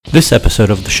This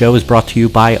episode of the show is brought to you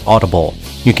by Audible.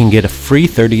 You can get a free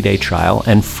 30-day trial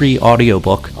and free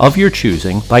audiobook of your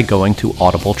choosing by going to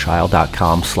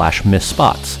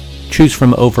audibletrial.com/missspots. Choose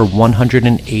from over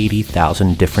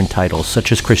 180,000 different titles,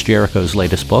 such as Chris Jericho's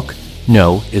latest book,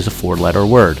 No is a Four-Letter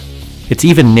Word. It's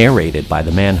even narrated by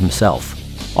the man himself.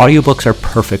 Audiobooks are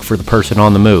perfect for the person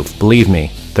on the move. Believe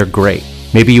me, they're great.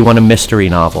 Maybe you want a mystery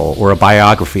novel or a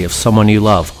biography of someone you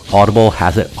love. Audible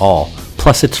has it all.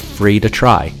 Plus, it's free to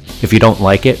try. If you don't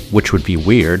like it, which would be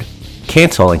weird,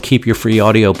 cancel and keep your free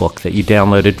audiobook that you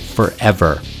downloaded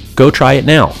forever. Go try it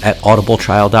now at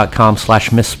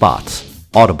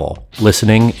audibletrial.com/missspots. Audible.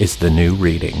 Listening is the new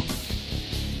reading.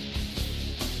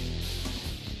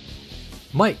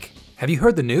 Mike, have you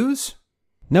heard the news?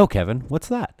 No, Kevin. What's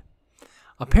that?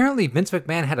 Apparently Vince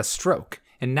McMahon had a stroke,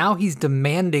 and now he's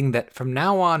demanding that from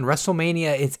now on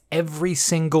WrestleMania is every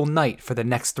single night for the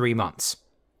next 3 months.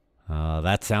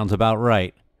 That sounds about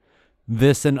right.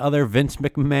 This and other Vince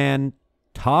McMahon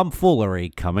tomfoolery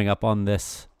coming up on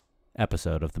this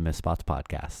episode of the Missspots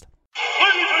podcast.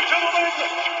 Ladies and gentlemen, this is the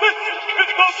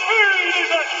main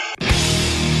event.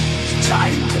 It's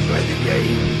time to play the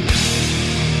game.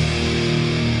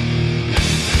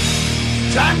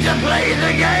 Time to play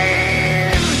the game.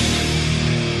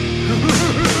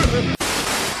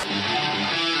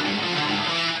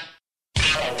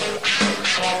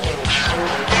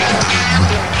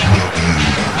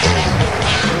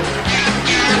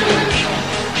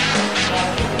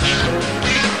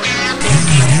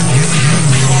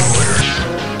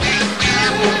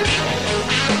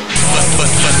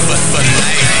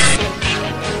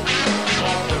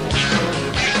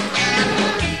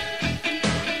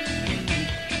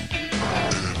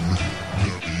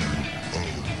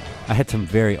 I had some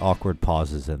very awkward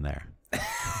pauses in there,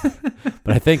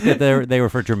 but I think that they were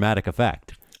for dramatic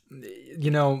effect.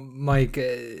 You know, Mike,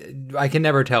 I can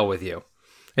never tell with you.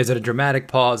 Is it a dramatic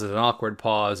pause? Is it an awkward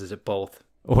pause? Is it both?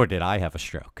 Or did I have a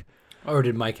stroke? Or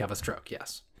did Mike have a stroke?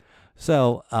 Yes.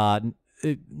 So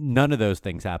none of those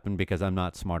things happened because I'm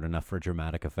not smart enough for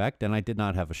dramatic effect, and I did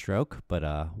not have a stroke, but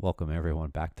welcome everyone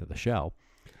back to the show.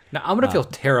 Now, I'm going to feel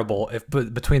terrible if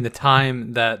between the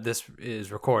time that this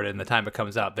is recorded and the time it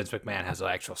comes out, Vince McMahon has an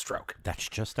actual stroke. That's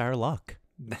just our luck.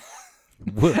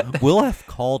 We'll have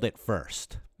called it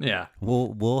first. Yeah.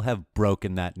 We'll have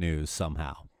broken that news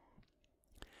somehow.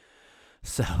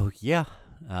 So, yeah,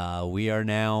 we are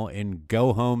now in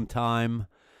go-home time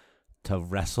to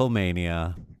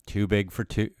WrestleMania. Too big for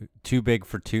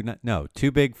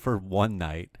one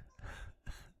night.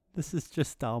 This is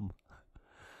just dumb.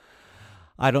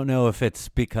 I don't know if it's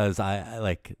because I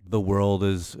like the world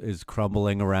is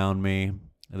crumbling around me,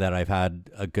 that I've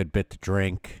had a good bit to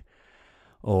drink,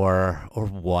 or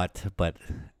what, but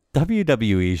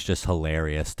WWE is just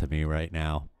hilarious to me right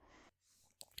now.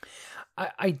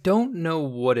 I don't know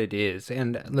what it is.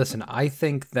 And listen, I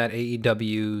think that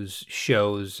AEW's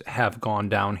shows have gone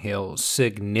downhill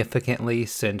significantly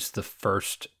since the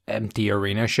first Empty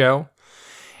Arena show.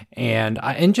 And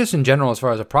just in general, as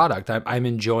far as a product, I'm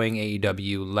enjoying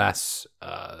AEW less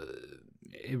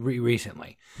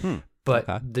recently. But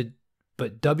Okay.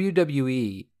 but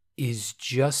WWE is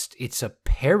just, it's a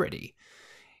parody.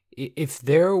 If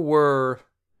there were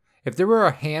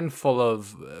a handful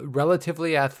of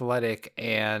relatively athletic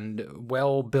and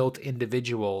well-built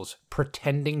individuals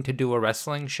pretending to do a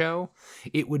wrestling show,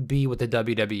 it would be what the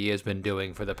WWE has been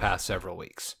doing for the past several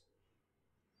weeks.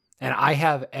 And I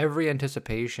have every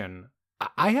anticipation.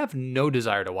 I have no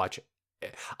desire to watch it.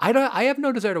 I have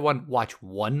no desire to watch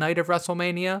one night of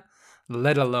WrestleMania,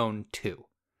 let alone two.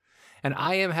 And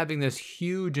I am having this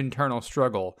huge internal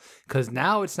struggle because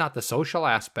now it's not the social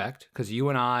aspect, because you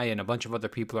and I and a bunch of other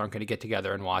people aren't going to get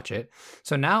together and watch it.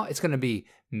 So now it's going to be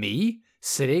me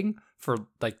sitting for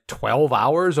like 12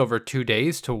 hours over 2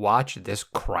 days to watch this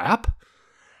crap.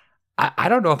 I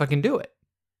don't know if I can do it.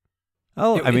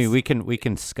 Oh, I mean, we can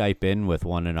Skype in with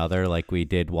one another like we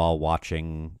did while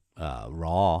watching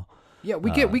Raw. Yeah,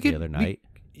 we the other night.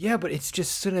 Yeah, but it's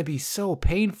just going to be so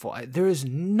painful. There is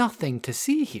nothing to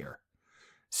see here.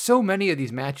 So many of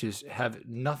these matches have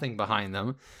nothing behind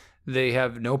them. They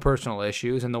have no personal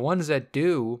issues, and the ones that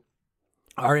do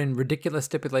are in ridiculous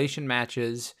stipulation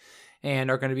matches and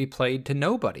are going to be played to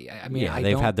nobody. I mean, yeah,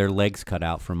 they've had their legs cut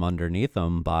out from underneath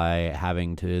them by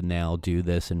having to now do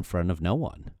this in front of no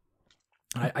one.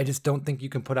 I just don't think you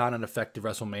can put on an effective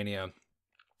WrestleMania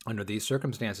under these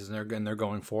circumstances, and they're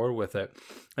going forward with it.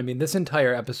 I mean, this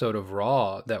entire episode of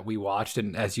Raw that we watched,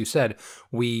 and as you said,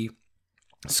 we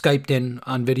Skyped in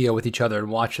on video with each other and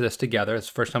watched this together. It's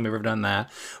the first time we've ever done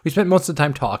that. We spent most of the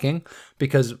time talking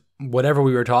because whatever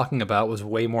we were talking about was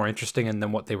way more interesting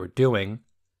than what they were doing.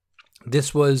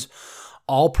 This was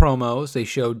all promos. They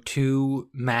showed 2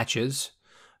 matches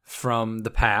from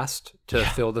the past to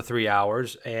fill the 3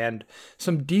 hours, and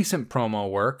some decent promo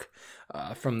work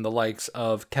from the likes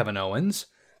of Kevin Owens,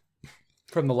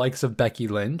 from the likes of Becky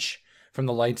Lynch, from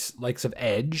the likes of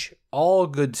Edge. All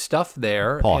good stuff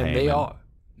there. Paul and Heyman. They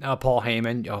all Paul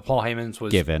Heyman. Paul Heyman's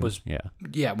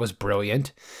was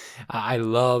brilliant. I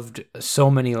loved so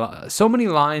many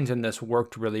lines in this.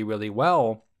 Worked really, really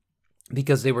well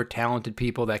because they were talented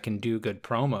people that can do good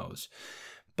promos.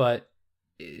 But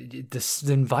the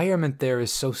environment there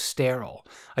is so sterile.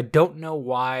 I don't know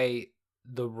why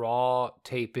the Raw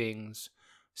tapings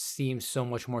seem so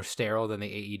much more sterile than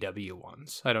the AEW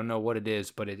ones. I don't know what it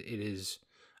is, but it is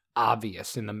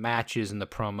obvious in the matches and the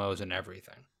promos and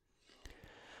everything.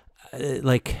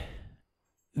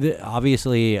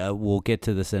 Obviously, we'll get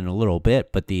to this in a little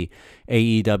bit, but the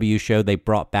AEW show, they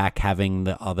brought back having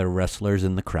the other wrestlers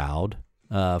in the crowd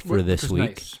for this week.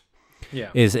 Nice. Yeah,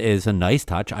 is a nice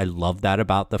touch. I love that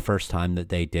about the first time that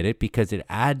they did it, because it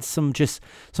adds some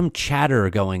chatter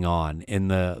going on in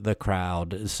the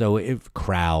crowd, so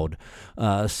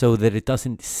that it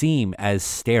doesn't seem as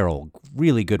sterile.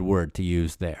 Really good word to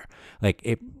use there.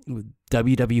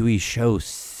 WWE show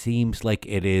seems like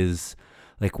it is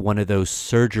like one of those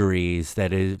surgeries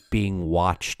that is being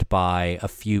watched by a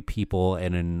few people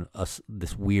in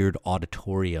this weird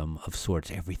auditorium of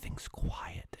sorts. Everything's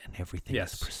quiet and everything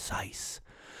is precise.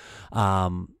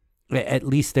 At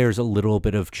least there's a little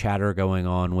bit of chatter going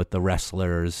on with the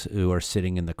wrestlers who are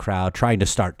sitting in the crowd trying to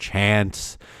start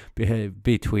chants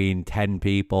between 10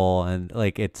 people, and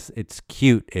it's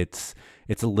cute. It's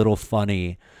a little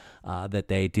funny that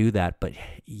they do that. But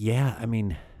yeah, I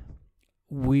mean,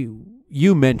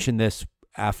 you mentioned this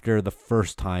after the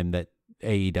first time that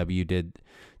AEW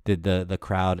did the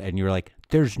crowd, and you're like,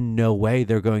 there's no way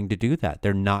they're going to do that.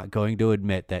 They're not going to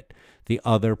admit that the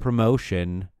other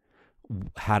promotion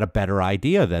had a better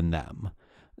idea than them.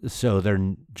 So they're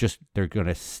going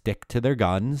to stick to their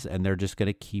guns, and they're just going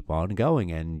to keep on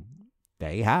going, and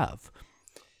they have.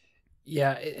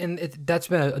 Yeah, and that's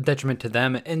been a detriment to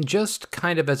them. And just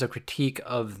kind of as a critique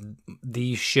of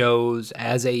these shows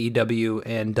as AEW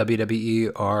and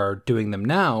WWE are doing them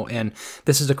now, and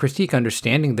this is a critique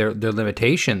understanding their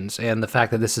limitations and the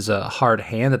fact that this is a hard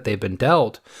hand that they've been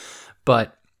dealt,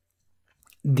 but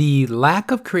the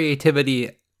lack of creativity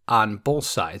on both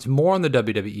sides, more on the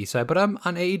WWE side, but I'm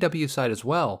on AEW side as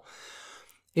well.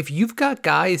 If you've got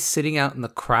guys sitting out in the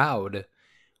crowd,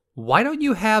 why don't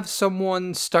you have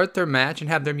someone start their match and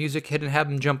have their music hit and have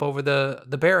them jump over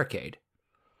the barricade,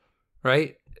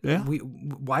 right? Yeah.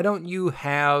 Why don't you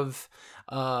have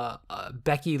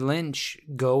Becky Lynch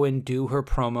go and do her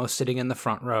promo sitting in the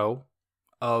front row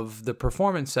of the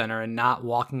Performance Center and not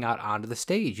walking out onto the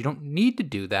stage? You don't need to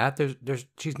do that.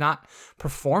 She's not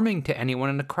performing to anyone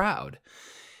in the crowd.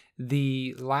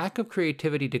 The lack of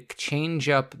creativity to change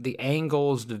up the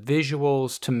angles, the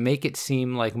visuals, to make it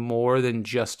seem like more than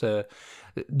just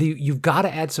you've got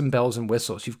to add some bells and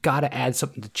whistles. You've got to add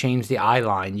something to change the eye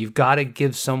line. You've got to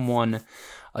give someone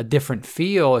a different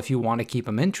feel if you want to keep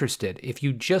them interested. If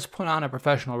you just put on a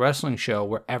professional wrestling show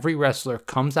where every wrestler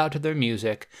comes out to their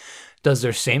music, does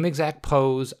their same exact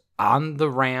pose on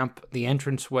the ramp, the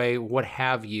entranceway, what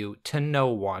have you, to no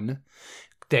one,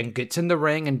 then gets in the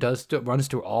ring and runs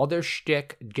through all their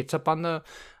shtick, gets up on the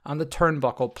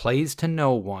turnbuckle, plays to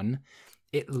no one,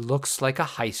 it looks like a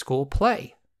high school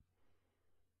play.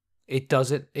 It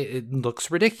looks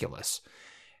ridiculous.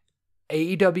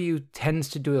 AEW tends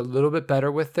to do a little bit better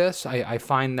with this. I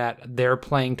find that they're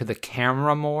playing to the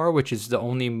camera more, which is the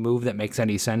only move that makes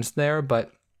any sense there, but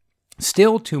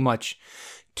still too much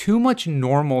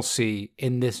normalcy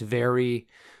in this very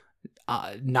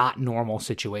not normal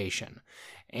situation.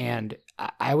 And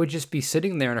I would just be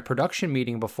sitting there in a production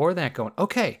meeting before that going,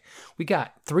 okay, we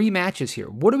got 3 matches here.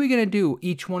 What are we going to do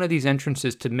each one of these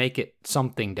entrances to make it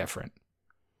something different?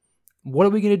 What are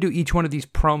we going to do each one of these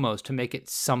promos to make it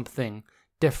something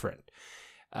different?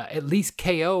 At least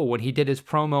KO, when he did his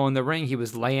promo in the ring, he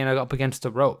was laying up against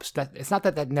the ropes. It's not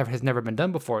that has never been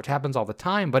done before. It happens all the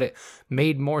time, but it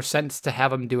made more sense to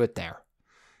have him do it there.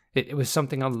 It was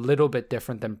something a little bit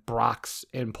different than Brock's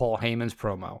and Paul Heyman's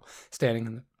promo,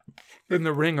 standing in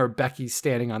the ring, or Becky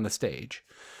standing on the stage.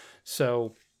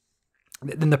 So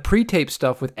then the pre-tape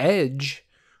stuff with Edge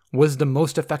was the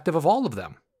most effective of all of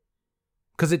them,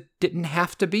 because it didn't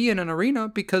have to be in an arena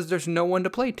because there's no one to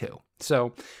play to.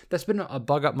 So that's been a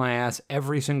bug up my ass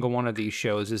every single one of these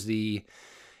shows, is the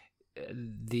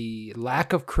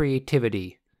lack of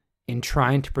creativity in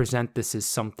trying to present this as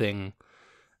something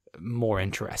more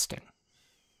interesting.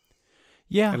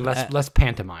 Yeah. And less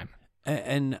pantomime.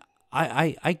 And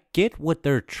I get what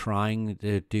they're trying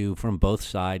to do from both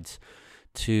sides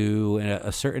to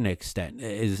a certain extent.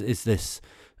 Is this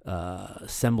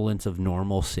semblance of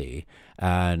normalcy,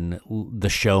 and the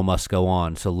show must go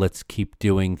on, so let's keep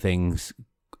doing things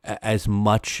as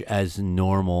much as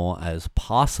normal as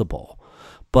possible.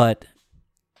 But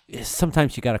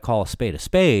sometimes you got to call a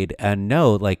spade and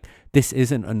know, like, this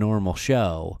isn't a normal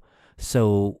show,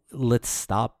 so let's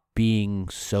stop being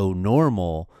so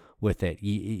normal with it.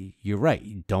 You're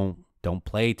right. Don't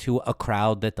play to a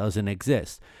crowd that doesn't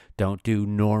exist. Don't do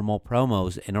normal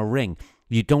promos in a ring.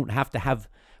 You don't have to have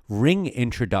ring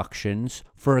introductions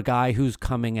for a guy who's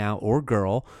coming out, or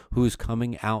girl who's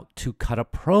coming out to cut a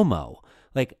promo.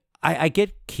 Like, I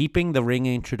get keeping the ring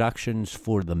introductions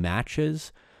for the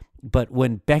matches, but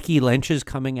when Becky Lynch is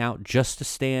coming out just to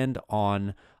stand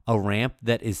on a ramp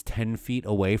that is 10 feet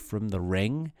away from the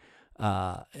ring,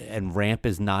 and ramp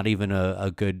is not even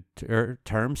a good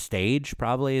term, stage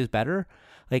probably is better.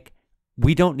 Like,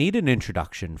 we don't need an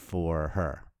introduction for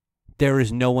her. There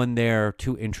is no one there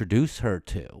to introduce her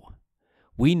to.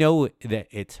 We know that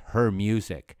it's her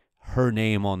music, her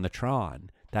name on the Tron.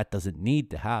 That doesn't need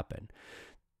to happen.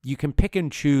 You can pick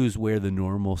and choose where the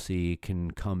normalcy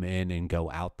can come in and go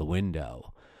out the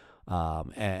window.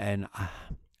 And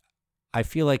I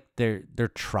feel like they're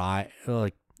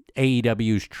like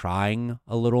AEW's trying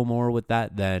a little more with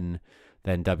that than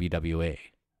WWE.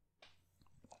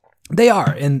 They are,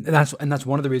 and that's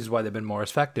one of the reasons why they've been more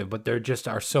effective. But there just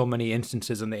are so many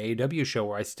instances in the AEW show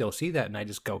where I still see that, and I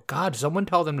just go, God, someone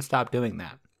tell them to stop doing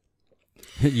that.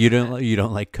 You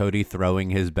don't like Cody throwing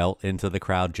his belt into the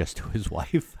crowd just to his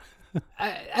wife?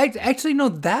 I actually no,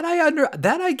 that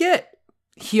I get.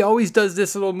 He always does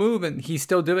this little move, and he's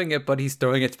still doing it, but he's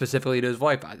throwing it specifically to his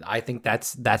wife. I think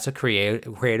that's a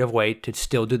creative way to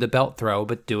still do the belt throw,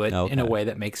 but do it in a way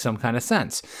that makes some kind of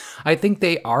sense. I think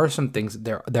there are some things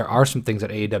that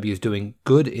AEW is doing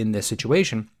good in this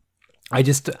situation.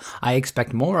 I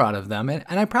expect more out of them, and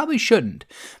I probably shouldn't,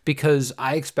 because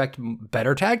I expect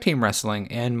better tag team wrestling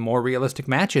and more realistic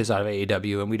matches out of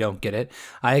AEW, and we don't get it.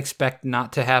 I expect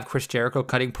not to have Chris Jericho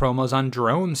cutting promos on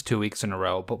drones 2 weeks in a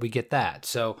row, but we get that.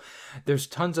 So there's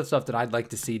tons of stuff that I'd like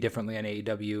to see differently on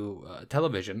AEW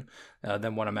television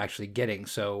than what I'm actually getting.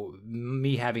 So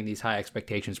me having these high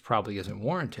expectations probably isn't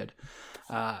warranted.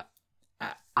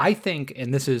 I think,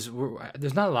 and there's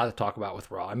not a lot to talk about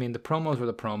with Raw. I mean, the promos were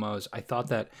the promos. I thought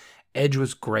that Edge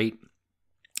was great.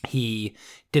 He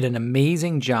did an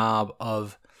amazing job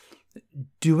of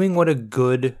doing what a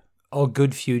good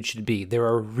feud should be. There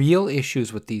are real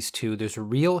issues with these two. There's a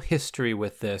real history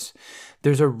with this.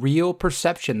 There's a real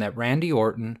perception that Randy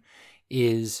Orton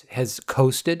has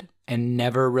coasted and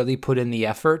never really put in the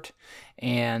effort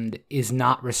and is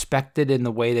not respected in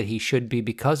the way that he should be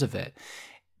because of it.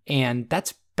 And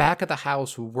that's back at the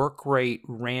house work rate.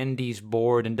 Randy's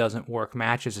bored and doesn't work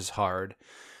matches as hard.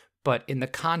 But in the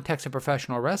context of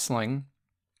professional wrestling,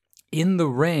 in the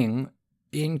ring,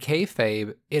 in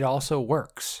kayfabe, it also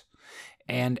works.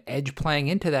 And Edge playing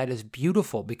into that is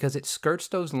beautiful because it skirts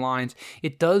those lines.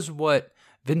 It does what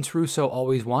Vince Russo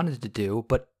always wanted to do,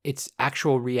 but it's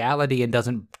actual reality and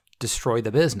doesn't destroy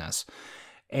the business.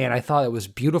 And I thought it was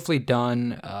beautifully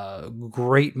done.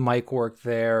 Great mic work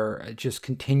there. Just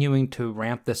continuing to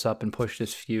ramp this up and push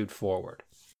this feud forward.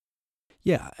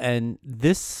 Yeah, and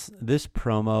this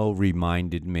promo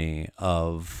reminded me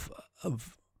of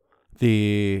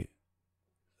the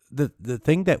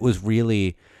thing that was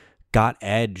really got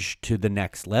Edge to the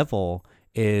next level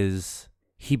is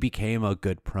he became a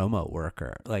good promo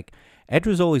worker. Like, Edge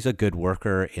was always a good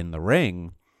worker in the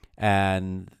ring.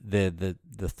 And the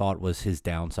thought was his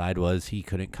downside was he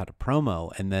couldn't cut a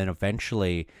promo, and then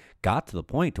eventually got to the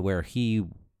point to where he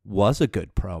was a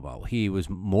good promo. He was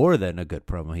more than a good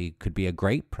promo. He could be a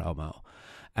great promo.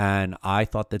 And I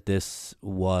thought that this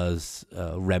was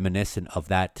reminiscent of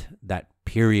that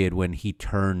period when he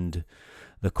turned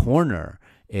the corner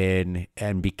and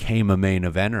became a main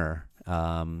eventer.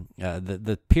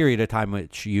 The period of time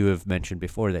which you have mentioned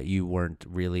before that you weren't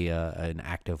really an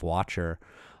active watcher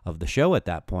of the show at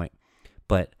that point,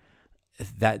 but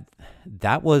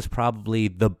that was probably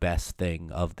the best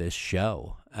thing of this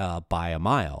show by a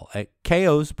mile.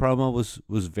 KO's promo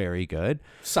was very good.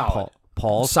 Solid.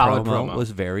 Paul's Solid promo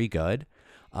was very good.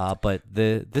 But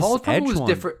this Paul's Edge promo was one,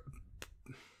 different.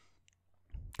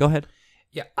 Go ahead.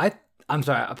 Yeah, I'm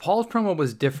sorry. Paul's promo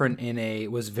was different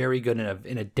was very good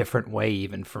in a different way,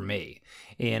 even for me.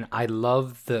 And I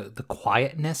love the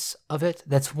quietness of it.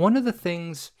 That's one of the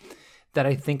things that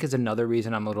I think is another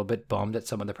reason I'm a little bit bummed at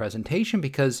some of the presentation,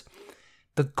 because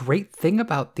the great thing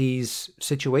about these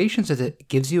situations is it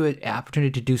gives you an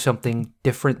opportunity to do something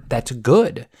different that's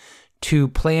good, to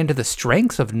play into the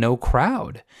strengths of no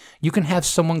crowd. You can have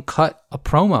someone cut a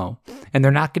promo and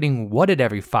they're not getting whatted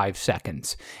every 5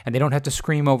 seconds, and they don't have to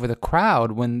scream over the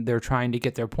crowd when they're trying to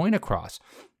get their point across.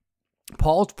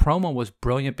 Paul's promo was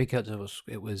brilliant because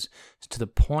it was to the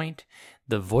point.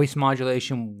 The voice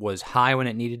modulation was high when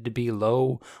it needed to be,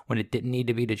 low when it didn't need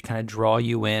to be, to kind of draw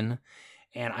you in.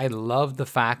 And I love the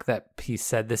fact that he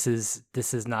said this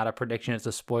is not a prediction, it's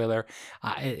a spoiler.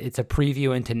 It's a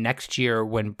preview into next year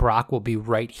when Brock will be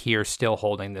right here still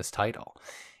holding this title.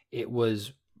 It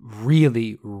was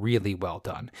really, really well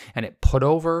done. And it put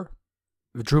over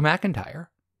Drew McIntyre,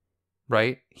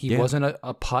 right? He wasn't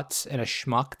a putz and a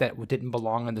schmuck that didn't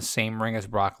belong in the same ring as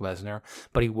Brock Lesnar,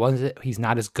 but he's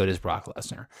not as good as Brock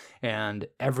Lesnar. And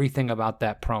everything about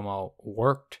that promo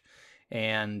worked,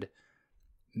 and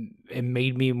it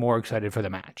made me more excited for the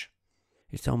match.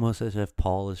 It's almost as if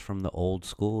Paul is from the old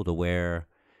school, to where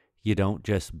you don't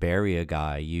just bury a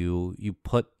guy, you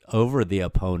put over the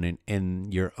opponent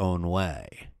in your own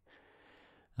way.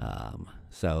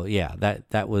 So yeah,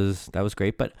 that was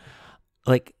great. But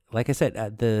like I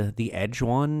said, the Edge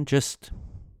one, just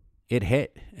it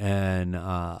hit, and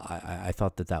I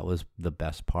thought that was the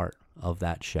best part of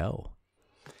that show.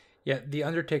 Yeah, the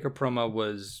Undertaker promo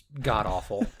was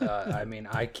god-awful. I mean,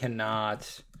 I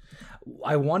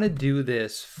want to do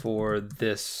this for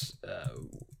this...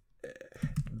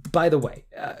 by the way...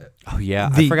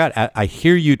 I forgot. I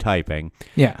hear you typing.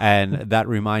 Yeah. And that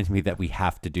reminds me that we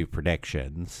have to do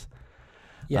predictions.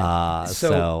 Yeah.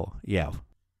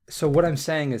 So what I'm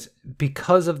saying is,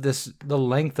 because of this, the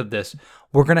length of this,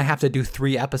 we're going to have to do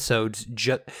 3 episodes.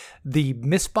 The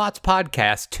Misspots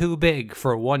podcast, too big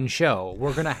for one show.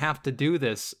 We're going to have to do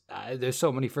this. There's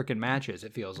so many freaking matches,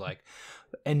 it feels like.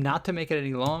 And not to make it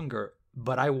any longer,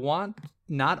 but I want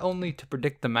not only to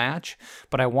predict the match,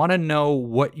 but I want to know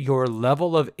what your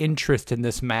level of interest in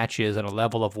this match is on a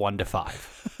level of 1 to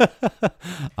 5.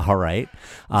 All right.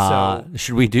 So,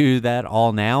 should we do that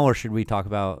all now, or should we talk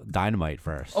about Dynamite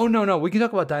first? Oh, no. We can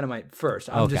talk about Dynamite first.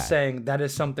 I'm Okay. just saying that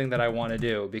is something that I want to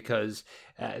do, because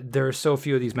there are so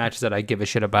few of these matches that I give a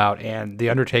shit about, and the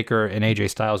Undertaker and AJ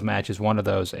Styles match is one of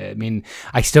those. I mean,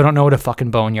 I still don't know what a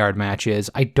fucking Boneyard match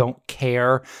is. I don't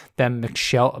care that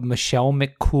Michelle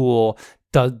McCool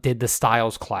did the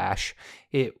Styles Clash.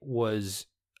 It was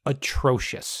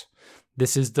atrocious.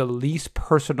 This is the least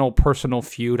personal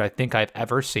feud I think I've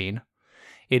ever seen.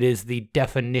 It is the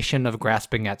definition of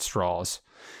grasping at straws.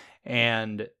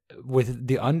 And with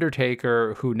The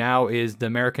Undertaker, who now is the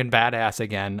American Badass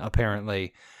again,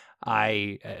 apparently,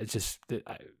 no,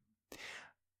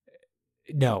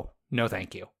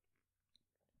 thank you.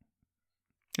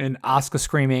 And Asuka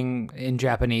screaming in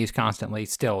Japanese constantly,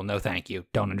 still no thank you.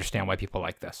 Don't understand why people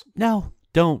like this. No,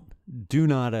 do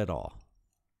not at all.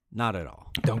 Not at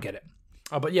all. Don't get it.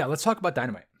 But yeah, let's talk about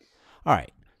Dynamite. All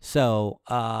right. So,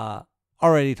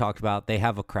 already talked about, they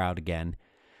have a crowd again.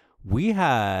 We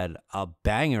had a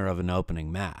banger of an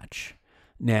opening match.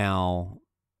 Now,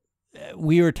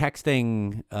 we were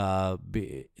texting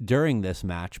during this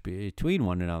match between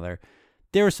one another.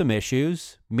 There were some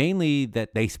issues, mainly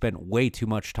that they spent way too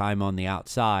much time on the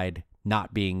outside,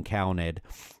 not being counted.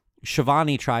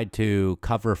 Shivani tried to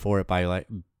cover for it by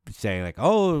saying,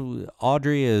 oh,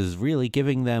 Audrey is really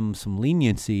giving them some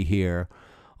leniency here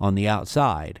on the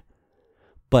outside.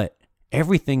 But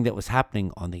everything that was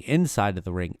happening on the inside of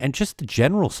the ring, and just the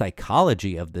general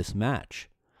psychology of this match,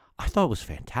 I thought was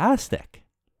fantastic.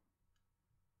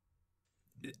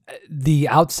 The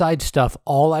outside stuff,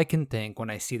 all I can think when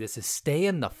I see this is stay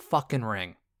in the fucking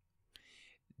ring.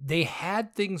 They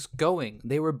had things going.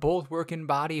 They were both working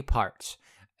body parts.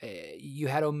 You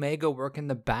had Omega working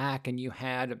the back, and you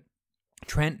had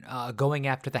Trent going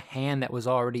after the hand that was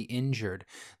already injured.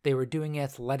 They were doing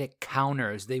athletic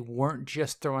counters. They weren't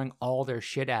just throwing all their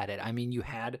shit at it. I mean, you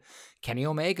had Kenny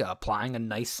Omega applying a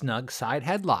nice snug side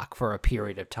headlock for a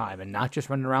period of time and not just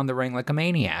running around the ring like a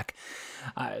maniac.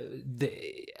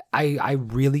 I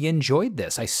really enjoyed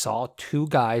this. I saw 2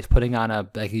 guys putting on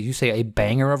like you say, a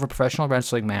banger of a professional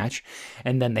wrestling match,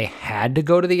 and then they had to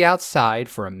go to the outside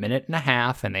for a minute and a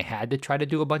half, and they had to try to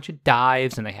do a bunch of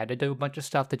dives, and they had to do a bunch of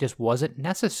stuff that just wasn't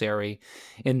necessary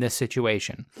in this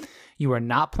situation. You are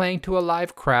not playing to a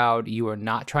live crowd. You are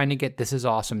not trying to get "this is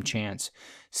awesome" chants.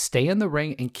 Stay in the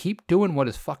ring and keep doing what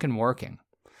is fucking working.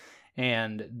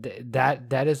 And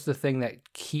that is the thing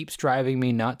that keeps driving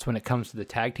me nuts when it comes to the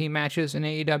tag team matches in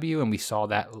AEW, and we saw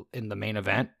that in the main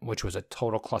event, which was a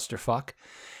total clusterfuck.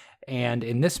 And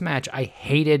in this match, I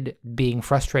hated being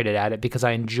frustrated at it because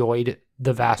I enjoyed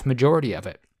the vast majority of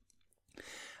it.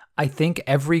 I think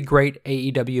every great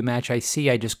AEW match I see,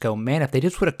 I just go, man, if they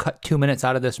just would have cut 2 minutes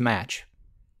out of this match,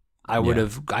 I'd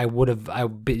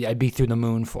be through the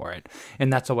moon for it.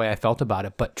 And that's the way I felt about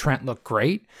it. But Trent looked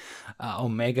great.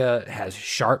 Omega has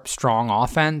sharp, strong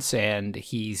offense, and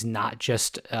he's not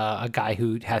just a guy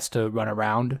who has to run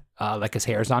around like his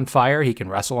hair's on fire. He can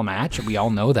wrestle a match. We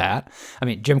all know that. I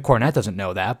mean, Jim Cornette doesn't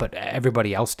know that, but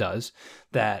everybody else does,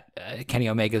 that Kenny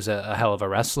Omega's a hell of a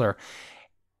wrestler.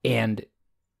 And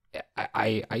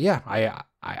I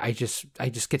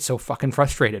just get so fucking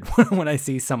frustrated when I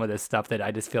see some of this stuff that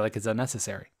I just feel like is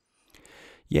unnecessary.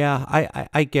 Yeah,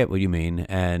 I get what you mean.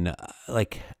 And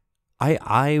what I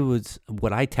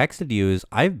texted you is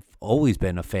I've always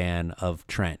been a fan of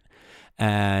Trent.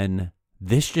 And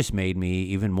this just made me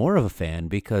even more of a fan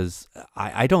because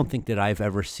I don't think that I've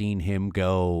ever seen him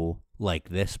go like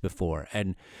this before.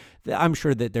 And I'm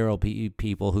sure that there will be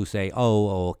people who say,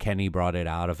 oh, Kenny brought it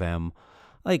out of him.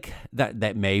 Like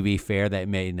that may be fair, that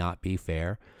may not be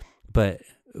fair, but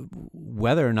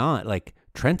whether or not, like,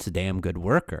 Trent's a damn good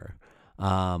worker.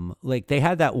 Like, they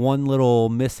had that one little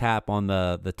mishap on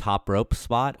the top rope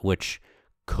spot, which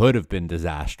could have been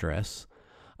disastrous,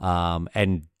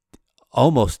 and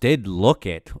almost did look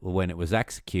it when it was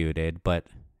executed, but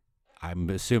I'm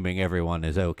assuming everyone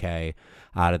is okay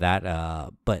out of that.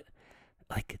 But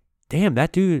like, damn,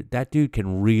 that dude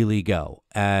can really go,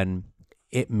 and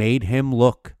it made him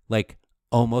look like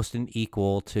almost an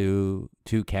equal to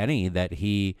Kenny, that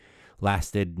he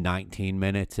lasted 19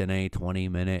 minutes in a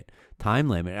 20-minute time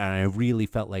limit. And I really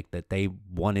felt like that they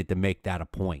wanted to make that a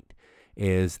point,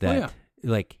 is that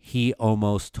like he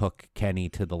almost took Kenny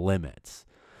to the limits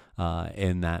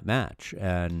in that match.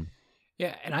 And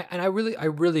yeah, and I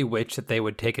really wish that they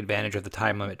would take advantage of the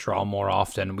time limit draw more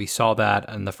often. We saw that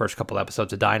in the first couple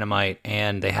episodes of Dynamite,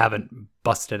 and they haven't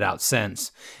busted it out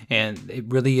since. And it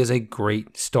really is a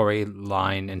great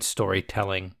storyline and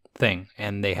storytelling thing,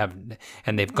 and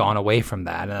they've gone away from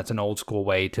that, and that's an old school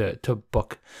way to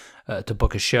book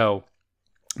a show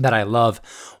that I love.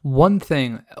 One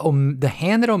thing, the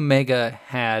hand that Omega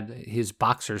had his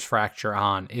boxer's fracture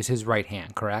on is his right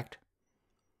hand, correct?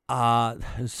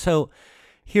 So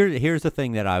here's the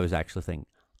thing that I was actually thinking.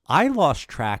 I lost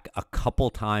track a couple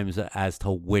times as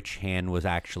to which hand was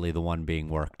actually the one being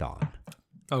worked on.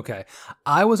 Okay.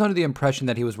 I was under the impression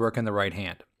that he was working the right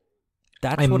hand.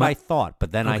 That's what I thought,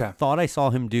 but then I thought I saw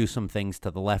him do some things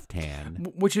to the left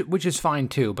hand. Which is fine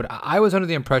too, but I was under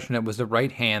the impression it was the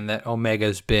right hand that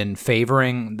Omega's been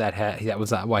favoring, that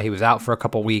was why he was out for a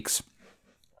couple weeks.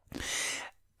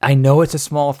 I know it's a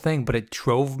small thing, but it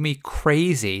drove me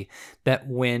crazy that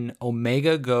when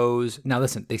Omega goes... Now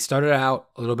listen, they started out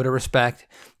a little bit of respect,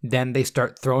 then they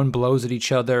start throwing blows at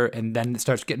each other, and then it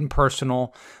starts getting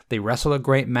personal. They wrestle a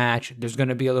great match. There's going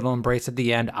to be a little embrace at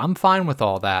the end. I'm fine with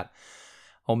all that.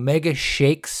 Omega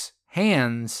shakes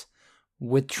hands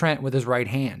with Trent with his right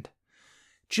hand.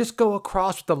 Just go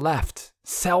across with the left.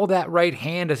 Sell that right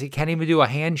hand as he can't even do a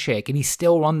handshake, and he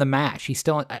still won the match. He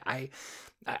still...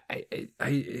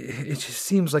 it just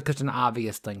seems like it's an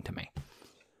obvious thing to me.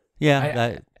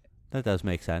 Yeah, that does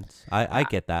make sense. I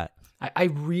get that. I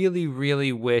really,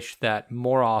 really wish that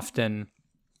more often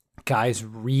guys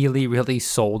really, really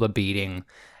sold a beating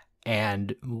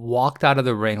and walked out of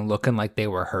the ring looking like they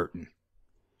were hurting.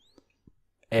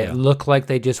 It looked like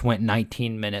they just went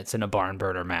 19 minutes in a barn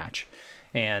burner match.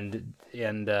 And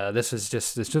this is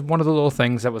just one of the little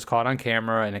things that was caught on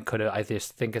camera, and I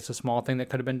just think it's a small thing that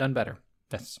could have been done better.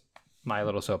 That's my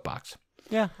little soapbox.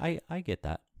 Yeah, I get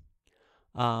that.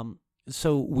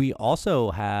 So we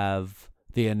also have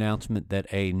the announcement that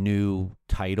a new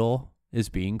title is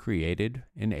being created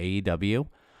in AEW.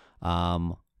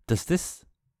 Does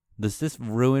this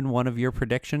ruin one of your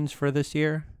predictions for this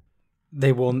year?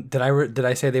 They will. Did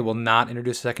I say they will not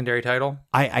introduce a secondary title?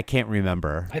 I can't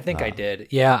remember. I think I did.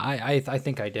 Yeah, I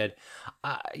think I did.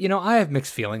 I have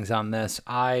mixed feelings on this.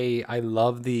 I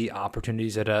love the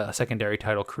opportunities that a secondary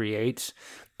title creates.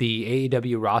 The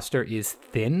AEW roster is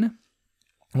thin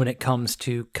when it comes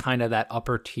to kind of that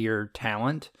upper tier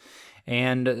talent,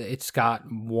 and it's got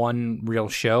one real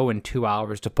show and 2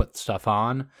 hours to put stuff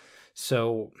on.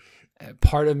 So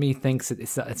part of me thinks that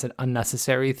it's an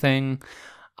unnecessary thing.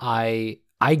 I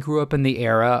grew up in the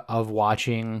era of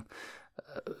watching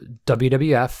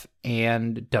WWF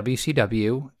and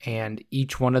WCW, and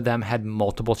each one of them had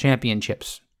multiple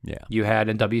championships. Yeah. You had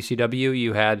in WCW,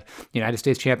 you had the United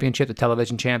States Championship, the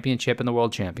Television Championship, and the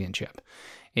World Championship.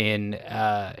 In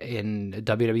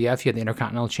WWF, you had the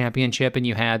Intercontinental Championship, and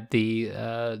you had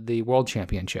the World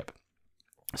Championship.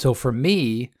 So for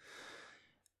me,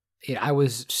 I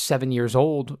was 7 years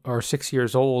old or 6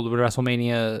 years old when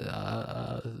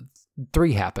WrestleMania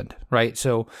 3 happened, right?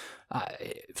 So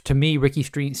to me, Ricky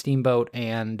Steamboat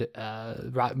and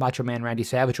Macho Man Randy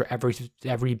Savage were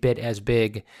every bit as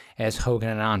big as Hogan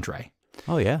and Andre.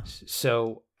 Oh yeah.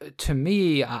 So to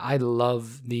me, I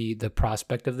love the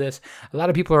prospect of this. A lot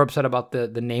of people are upset about the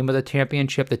name of the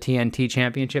championship, the TNT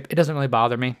Championship. It doesn't really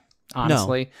bother me,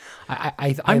 honestly. No.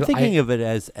 I'm thinking of it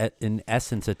as, in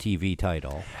essence, a TV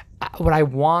title. What I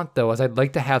want, though, is I'd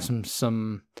like to have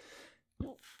some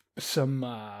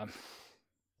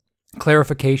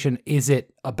clarification. Is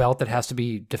it a belt that has to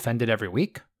be defended every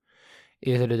week?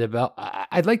 Is it a belt?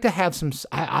 I'd like to have some.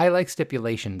 I like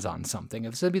stipulations on something.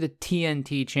 If it's going to be the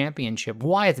TNT Championship,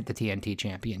 why is it the TNT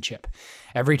Championship?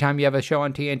 Every time you have a show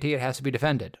on TNT, it has to be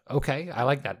defended. Okay, I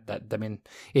like that. I mean,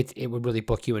 it would really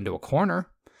book you into a corner,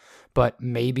 but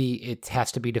maybe it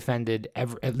has to be defended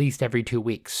at least every 2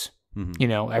 weeks.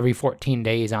 Mm-hmm. Every 14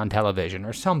 days on television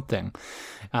or something.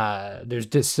 There's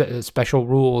just special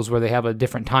rules where they have a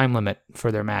different time limit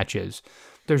for their matches.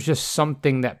 There's just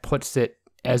something that puts it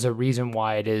as a reason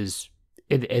why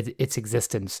its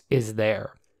existence is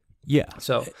there. Yeah.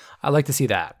 So I like to see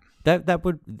that. That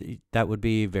would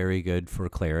be very good for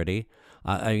clarity.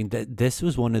 I mean, this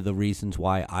was one of the reasons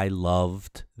why I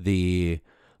loved the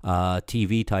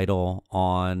TV title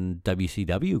on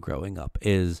WCW growing up,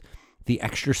 is the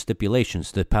extra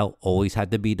stipulations. The belt always had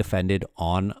to be defended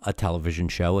on a television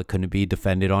show. It couldn't be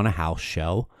defended on a house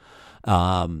show.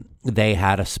 They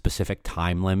had a specific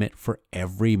time limit for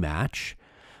every match.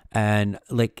 And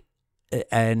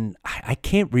I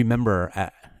can't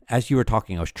remember, as you were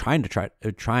talking, I was trying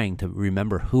to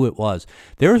remember who it was.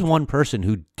 There was one person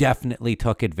who definitely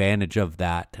took advantage of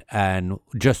that and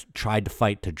just tried to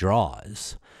fight to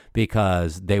draws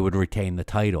because they would retain the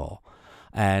title.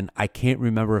 And I can't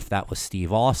remember if that was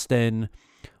Steve Austin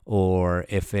or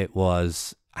if it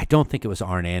was, I don't think it was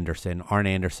Arn Anderson. Arn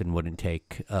Anderson wouldn't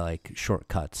take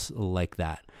shortcuts like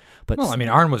that. But well, I mean,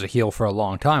 Arn was a heel for a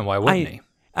long time. Why wouldn't he?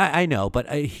 I know,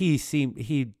 but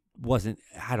he wasn't,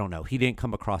 I don't know. He didn't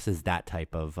come across as that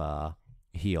type of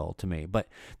heel to me. But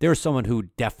there was someone who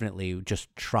definitely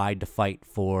just tried to fight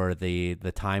for the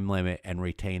time limit and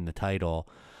retain the title.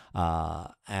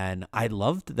 And I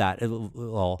loved that.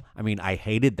 Well, I mean, I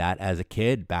hated that as a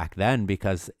kid back then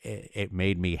because it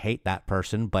made me hate that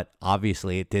person, but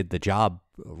obviously it did the job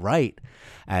right.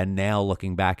 And now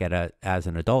looking back at it as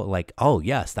an adult, like, oh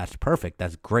yes, that's perfect.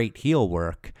 That's great heel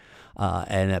work.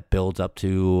 And it builds up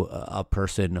to a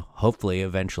person hopefully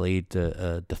eventually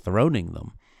dethroning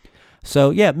them.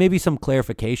 So yeah, maybe some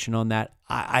clarification on that.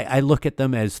 I look at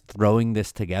them as throwing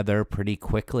this together pretty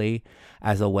quickly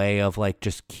as a way of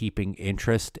just keeping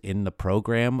interest in the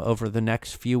program over the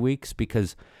next few weeks,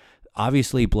 because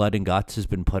obviously Blood and Guts has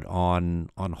been put on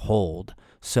hold.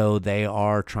 So they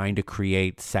are trying to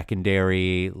create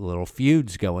secondary little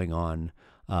feuds going on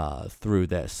through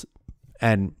this.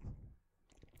 And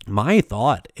my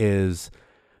thought is,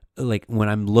 when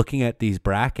I'm looking at these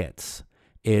brackets,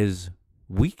 is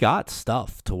we got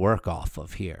stuff to work off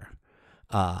of here.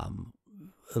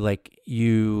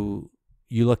 You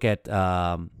look at,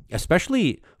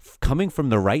 especially coming from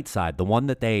the right side, the one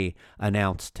that they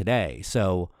announced today.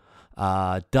 So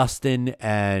Dustin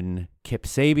and Kip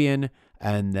Sabian,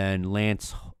 and then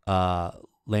Lance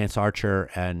Archer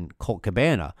and Colt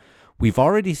Cabana. We've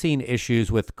already seen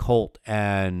issues with Colt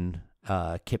and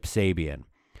Kip Sabian,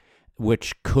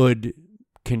 which could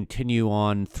continue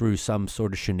on through some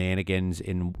sort of shenanigans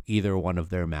in either one of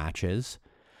their matches.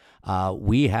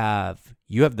 You have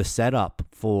the setup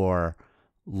for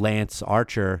Lance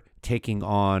Archer taking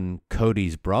on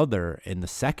Cody's brother in the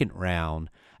second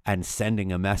round and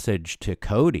sending a message to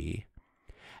Cody.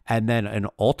 And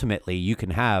ultimately you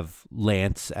can have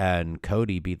Lance and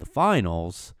Cody be the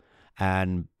finals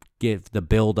and give the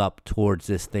build up towards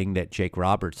this thing that Jake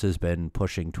Roberts has been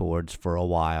pushing towards for a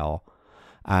while.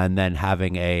 And then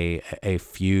having a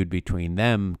feud between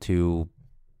them to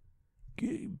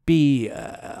be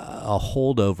a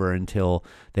holdover until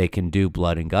they can do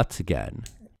Blood and Guts again.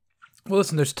 Well,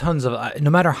 listen, there's tons of,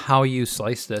 no matter how you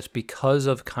slice this, because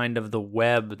of kind of the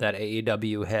web that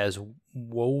AEW has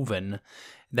woven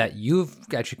that you've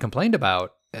actually complained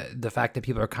about, the fact that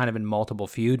people are kind of in multiple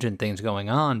feuds and things going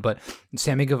on, but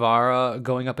Sammy Guevara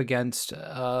going up against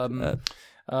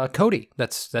Cody.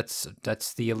 That's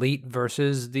the Elite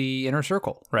versus the Inner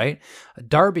Circle, right?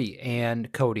 Darby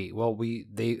and Cody. Well,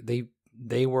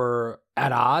 they were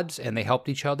at odds and they helped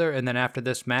each other. And then after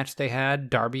this match they had,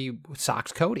 Darby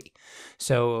socks Cody.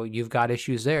 So you've got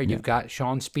issues there. You've got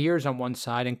Sean Spears on one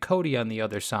side and Cody on the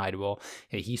other side. Well,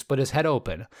 he split his head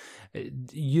open.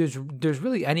 There's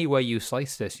really any way you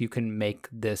slice this, you can make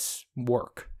this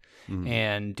work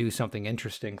and do something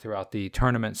interesting throughout the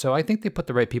tournament. So I think they put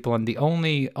the right people in. The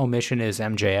only omission is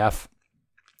MJF.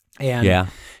 And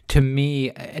to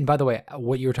me, and by the way,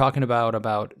 what you were talking about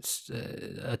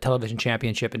a television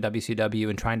championship in WCW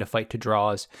and trying to fight to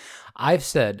draws, I've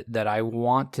said that I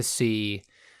want to see,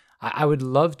 I would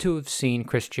love to have seen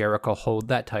Chris Jericho hold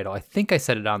that title. I think I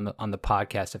said it on the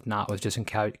podcast. If not, it was just in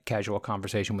casual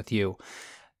conversation with you.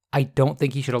 I don't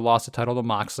think he should have lost the title to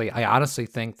Moxley. I honestly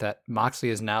think that Moxley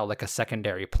is now like a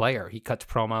secondary player. He cuts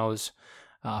promos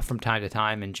from time to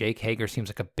time, and Jake Hager seems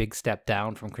like a big step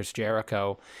down from Chris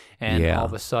Jericho. And all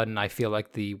of a sudden, I feel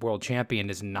like the world champion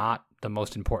is not the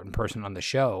most important person on the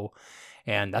show,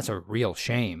 and that's a real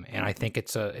shame. And I think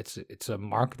it's a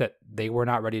mark that they were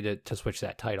not ready to switch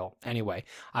that title. Anyway,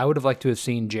 I would have liked to have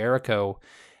seen Jericho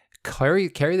carry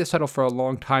this title for a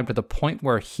long time to the point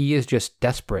where he is just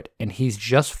desperate and he's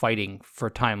just fighting for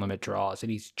time limit draws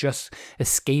and he's just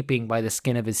escaping by the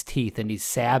skin of his teeth, and he's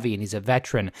savvy and he's a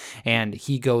veteran, and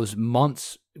he goes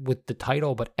months with the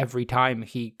title, but every time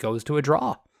he goes to a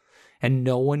draw and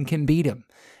no one can beat him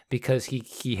because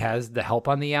he has the help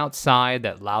on the outside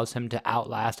that allows him to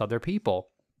outlast other people.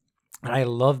 And I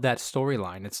love that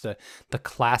storyline. It's the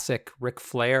classic Ric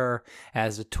Flair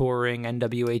as a touring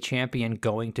NWA champion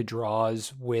going to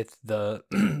draws with the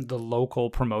the local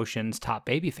promotion's top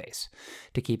babyface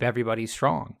to keep everybody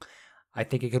strong. I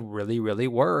think it could really, really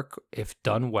work if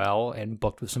done well and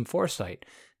booked with some foresight.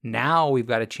 Now we've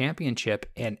got a championship,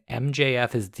 and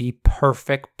MJF is the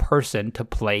perfect person to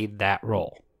play that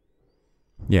role.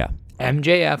 Yeah.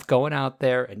 MJF going out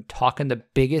there and talking the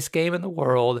biggest game in the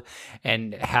world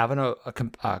and having a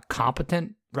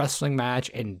competent wrestling match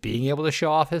and being able to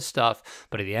show off his stuff.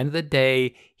 But at the end of the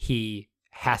day, he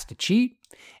has to cheat.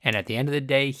 And at the end of the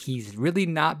day, he's really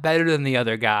not better than the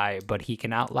other guy, but he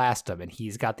can outlast him. And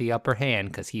he's got the upper hand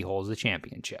because he holds the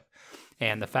championship.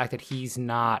 And the fact that he's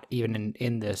not even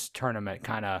in this tournament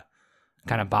kind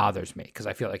of bothers me because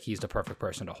I feel like he's the perfect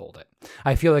person to hold it.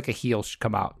 I feel like a heel should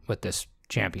come out with this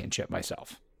championship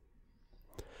myself.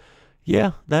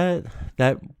 Yeah,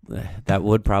 that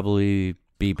would probably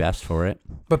be best for it.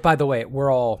 But by the way,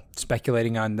 we're all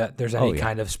speculating on that there's any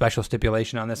kind of special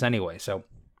stipulation on this anyway. So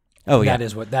that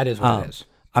is what it is.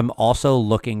 I'm also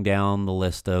looking down the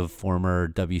list of former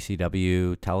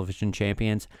WCW television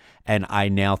champions, and I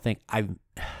now think I'm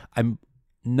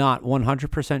not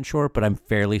 100% sure, but I'm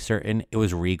fairly certain it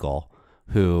was Regal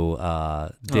who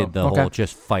did the whole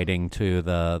just fighting to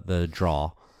the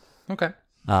draw. Okay.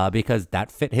 Because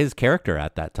that fit his character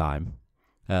at that time.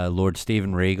 Lord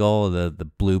Steven Regal, the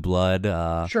blue blood,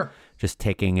 sure, just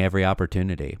taking every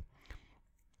opportunity.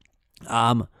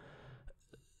 Let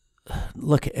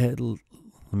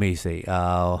me see.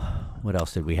 What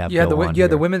else did we have?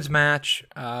 The women's match.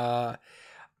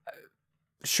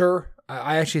 Sure.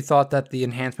 I actually thought that the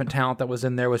enhancement talent that was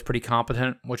in there was pretty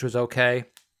competent, which was okay.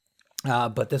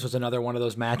 But this was another one of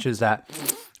those matches that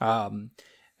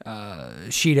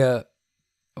Shida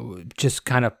just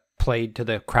kind of played to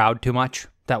the crowd too much.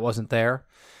 That wasn't there.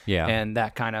 Yeah. And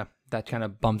that kind of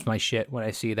bums my shit when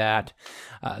I see that.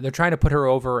 They're trying to put her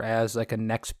over as like a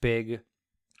next big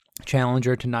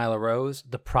challenger to Nyla Rose.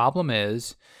 The problem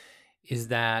is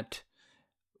that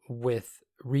with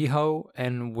Riho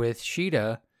and with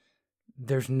Shida,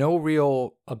 there's no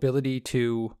real ability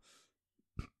to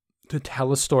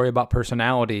tell a story about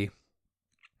personality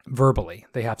verbally.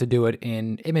 They have to do it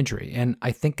in imagery, and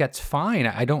I think that's fine.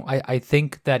 I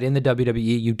think that in the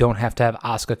WWE you don't have to have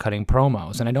Asuka cutting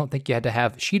promos, and I don't think you had to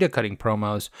have Shida cutting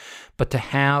promos, but to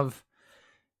have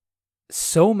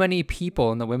so many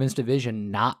people in the women's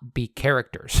division not be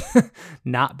characters,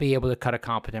 not be able to cut a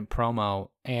competent promo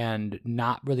and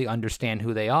not really understand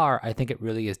who they are, I think it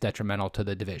really is detrimental to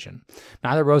the division.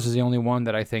 Nyla Rose is the only one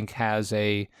that I think has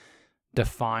a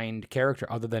defined character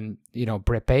other than,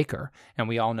 Britt Baker. And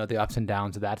we all know the ups and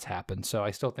downs that's happened. So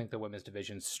I still think the women's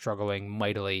division's struggling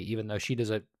mightily, even though she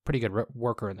does a pretty good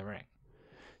worker in the ring.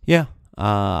 Yeah,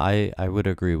 I would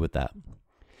agree with that.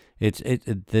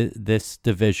 This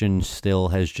division still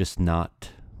has just not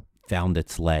found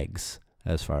its legs,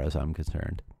 as far as I'm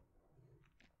concerned.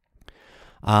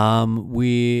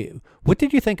 What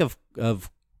did you think of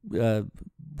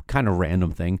kind of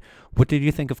random thing? What did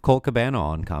you think of Colt Cabana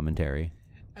on commentary?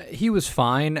 He was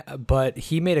fine, but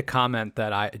he made a comment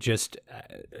that I just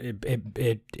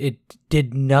it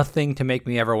did nothing to make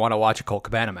me ever want to watch a Colt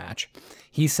Cabana match.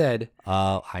 He said,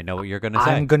 I know what you're going to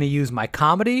say. I'm going to use my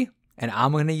comedy and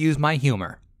I'm going to use my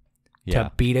humor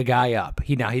to beat a guy up.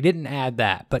 He didn't add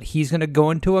that, but he's going to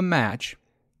go into a match.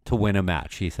 To win a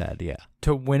match, he said, yeah.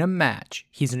 To win a match,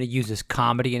 he's going to use his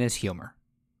comedy and his humor.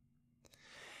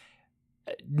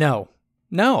 No.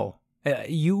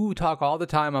 You talk all the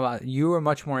time about you are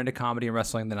much more into comedy and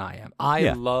wrestling than I am.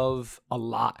 I love a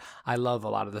lot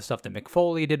of the stuff that Mick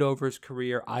Foley did over his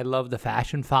career. I love the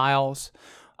Fashion Files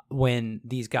when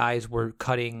these guys were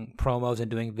cutting promos and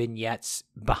doing vignettes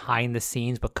behind the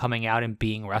scenes, but coming out and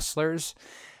being wrestlers.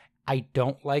 I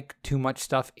don't like too much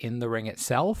stuff in the ring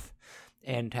itself.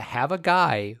 And to have a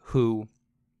guy who,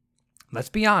 let's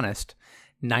be honest,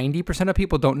 90% of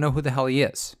people don't know who the hell he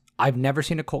is. I've never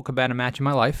seen a Colt Cabana match in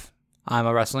my life. I'm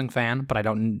a wrestling fan, but I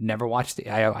don't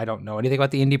know anything about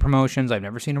the indie promotions. I've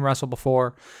never seen him wrestle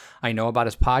before. I know about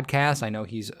his podcast. I know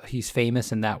he's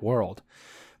famous in that world.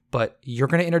 But you're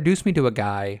going to introduce me to a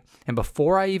guy, and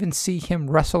before I even see him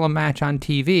wrestle a match on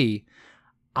TV,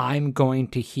 I'm going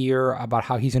to hear about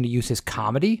how he's going to use his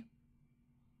comedy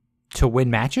to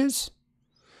win matches.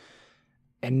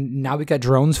 And now we got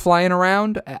drones flying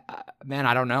around. Man,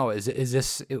 I don't know. Is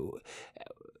this...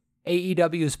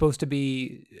 AEW is supposed to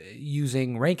be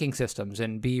using ranking systems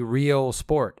and be real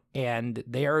sport, and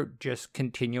they are just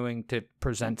continuing to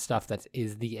present stuff that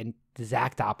is the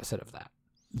exact opposite of that.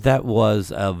 That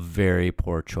was a very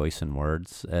poor choice in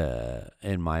words,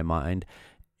 in my mind.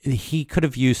 He could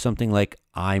have used something like,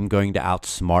 I'm going to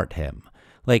outsmart him.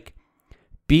 Like,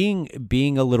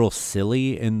 being a little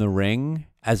silly in the ring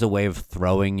as a way of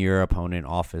throwing your opponent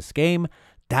off his game,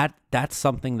 that's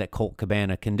something that Colt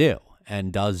Cabana can do.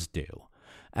 And does do.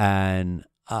 And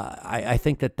I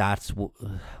think that's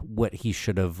what he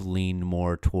should have leaned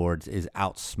more towards, is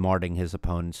outsmarting his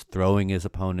opponents, throwing his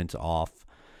opponents off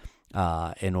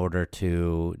in order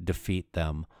to defeat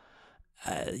them.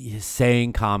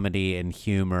 Saying comedy and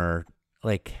humor,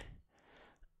 like,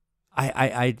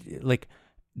 I like,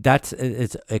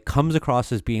 it comes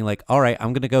across as being like, all right,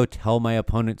 I'm going to go tell my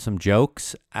opponent some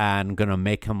jokes and I'm going to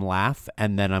make him laugh,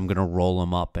 and then I'm going to roll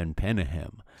him up and pin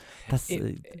him.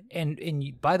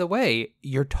 And by the way,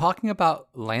 you're talking about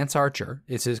Lance Archer.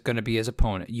 This is going to be his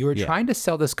opponent. You were trying to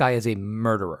sell this guy as a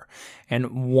murderer.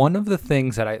 And one of the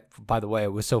things that by the way,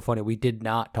 it was so funny. We did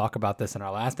not talk about this in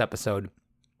our last episode.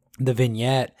 The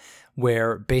vignette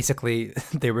where basically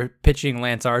they were pitching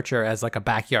Lance Archer as like a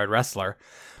backyard wrestler,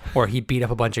 or he beat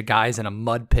up a bunch of guys in a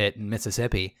mud pit in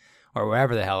Mississippi or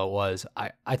wherever the hell it was.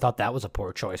 I thought that was a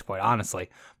poor choice, quite honestly.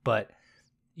 But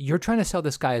you're trying to sell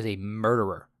this guy as a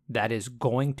murderer. That is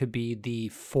going to be the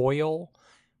foil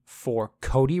for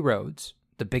Cody Rhodes,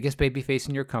 the biggest babyface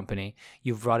in your company.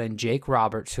 You've brought in Jake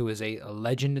Roberts, who is a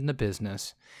legend in the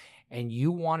business, and you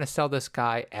want to sell this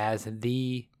guy as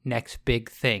the next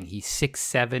big thing. He's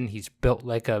 6'7", he's built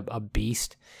like a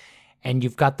beast, and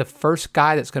you've got the first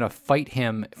guy that's going to fight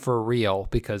him for real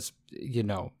because,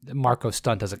 Marco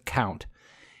Stunt doesn't count.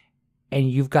 And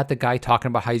you've got the guy talking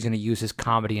about how he's going to use his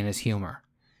comedy and his humor.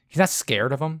 He's not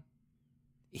scared of him.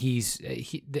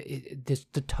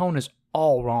 The tone is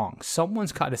all wrong.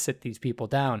 Someone's got to sit these people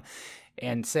down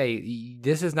and say,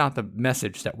 this is not the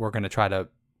message that we're going to try to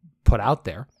put out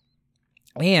there.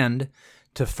 And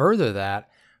to further that,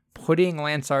 putting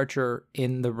Lance Archer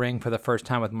in the ring for the first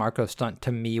time with Marco Stunt,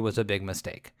 to me, was a big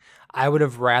mistake. I would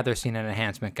have rather seen an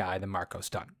enhancement guy than Marco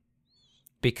Stunt,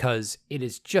 because it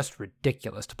is just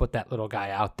ridiculous to put that little guy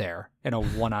out there in a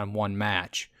one-on-one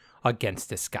match against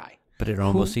this guy. But it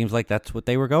almost seems like that's what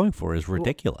they were going for, is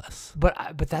ridiculous.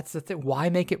 But that's the thing. Why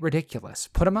make it ridiculous?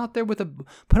 Put him out there with a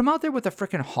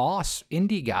freaking Hoss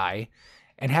indie guy,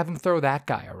 and have him throw that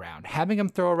guy around. Having him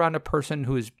throw around a person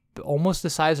who is almost the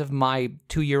size of my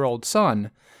 2-year-old son.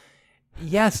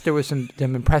 Yes, there was some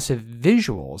impressive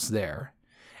visuals there,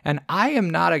 and I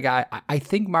am not a guy. I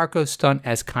think Marco Stunt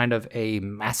as kind of a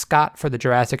mascot for the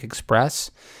Jurassic Express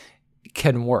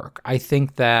can work. I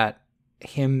think that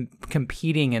him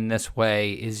competing in this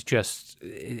way is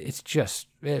it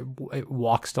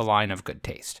walks the line of good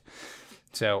taste.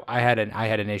 So I had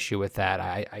an issue with that.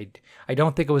 I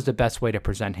don't think it was the best way to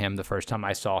present him the first time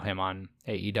I saw him on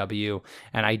AEW,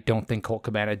 and I don't think Colt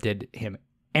Cabana did him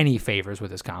any favors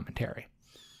with his commentary.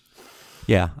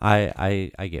 Yeah, I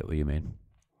get what you mean.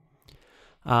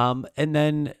 And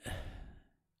then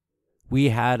we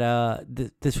had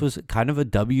this was kind of a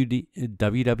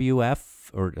WWF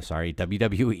or sorry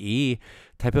WWE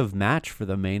type of match for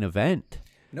the main event.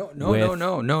 No.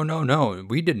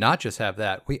 We did not just have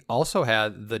that. We also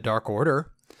had the Dark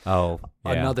Order Oh,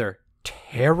 yeah. Another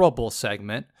terrible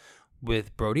segment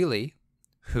with Brody Lee,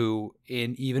 who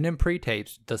even in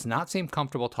pre-tapes does not seem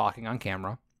comfortable talking on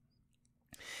camera.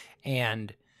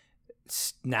 And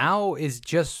now is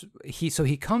just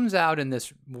he comes out in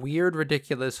this weird,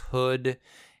 ridiculous hood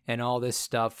and all this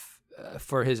stuff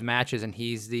for his matches, and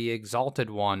he's the exalted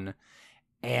one.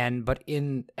 But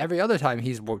in every other time,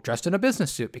 he's dressed in a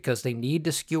business suit because they need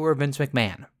to skewer Vince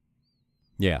McMahon.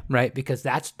 Yeah. Right? Because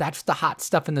that's the hot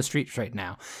stuff in the streets right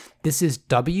now. This is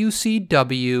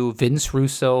WCW Vince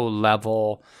Russo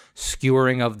level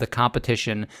skewering of the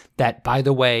competition that, by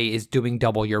the way, is doing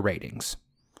double your ratings.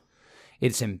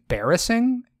 It's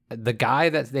embarrassing. The guy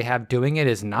that they have doing it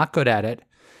is not good at it,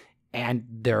 and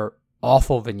they're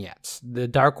awful vignettes. The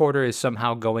Dark Order is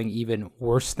somehow going even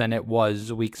worse than it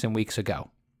was weeks and weeks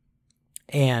ago.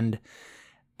 And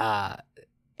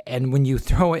when you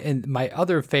throw it in, my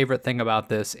other favorite thing about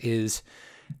this is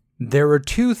there were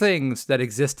two things that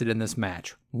existed in this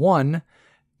match. One,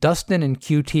 Dustin and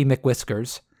QT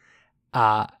McWhiskers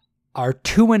are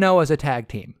 2-0 as a tag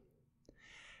team.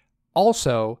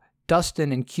 Also,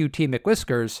 Dustin and QT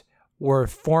McWhiskers were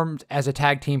formed as a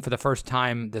tag team for the first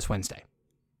time this Wednesday.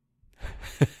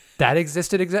 That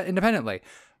existed independently.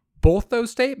 Both those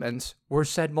statements were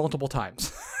said multiple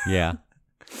times. Yeah.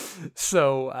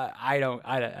 So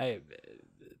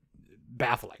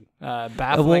baffling.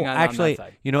 Baffling. Well, on actually, that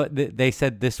side. you know, they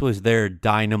said this was their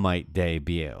Dynamite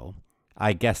debut.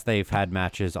 I guess they've had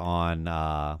matches on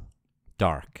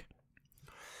Dark.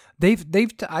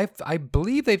 I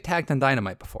believe they've tagged on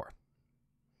Dynamite before.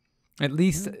 At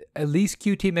least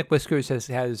QT McWhiskers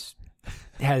has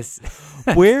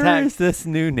Where is this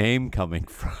new name coming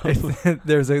from?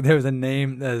 there was a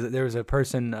name. There was a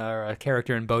person or a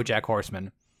character in BoJack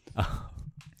Horseman.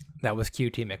 That was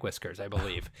QT McWhiskers, I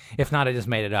believe. If not, I just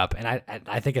made it up, and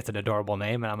I think it's an adorable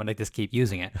name, and I'm gonna just keep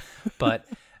using it. But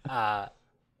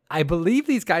I believe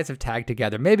these guys have tagged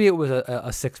together. Maybe it was a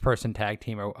 6-person tag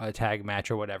team or a tag match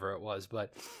or whatever it was.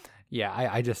 But yeah,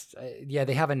 I just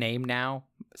they have a name now,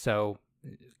 so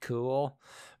cool.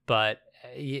 But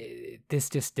this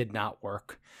just did not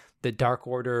work. The Dark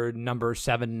Order number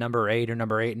 7, number 8, or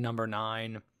number 8 and number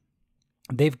 9.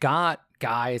 They've got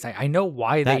guys. I know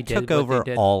why they did. That took over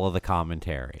all of the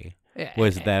commentary.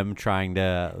 Was them trying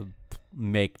to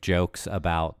make jokes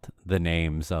about the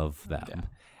names of them.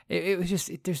 Yeah. It was just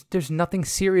there's nothing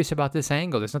serious about this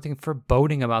angle. There's nothing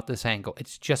foreboding about this angle.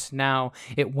 It's just now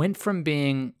it went from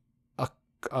being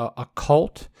a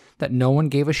cult that no one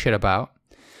gave a shit about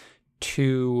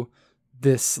to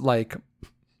this like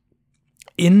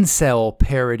incel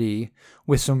parody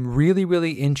with some really,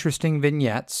 really interesting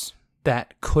vignettes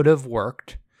that could have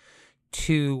worked,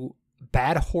 to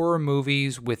bad horror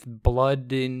movies with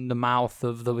blood in the mouth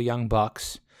of the young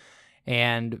bucks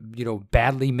and, you know,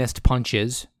 badly missed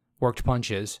worked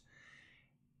punches,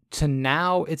 to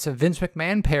now it's a Vince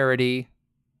McMahon parody.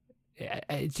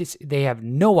 It's just, they have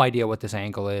no idea what this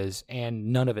angle is,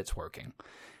 and none of it's working.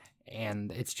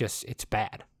 And it's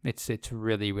bad. It's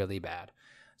really, really bad.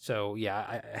 So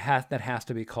yeah, that has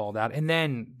to be called out. And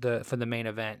then for the main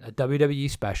event, a WWE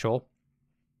special.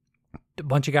 A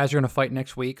bunch of guys are going to fight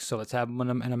next week, so let's have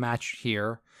them in a match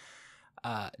here.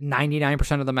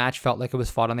 99% of the match felt like it was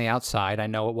fought on the outside. I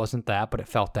know it wasn't that, but it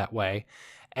felt that way.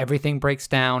 Everything breaks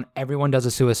down. Everyone does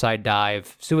a suicide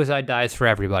dive. Suicide dives for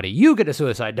everybody. You get a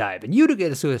suicide dive, and you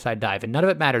get a suicide dive, and none of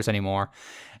it matters anymore.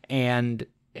 And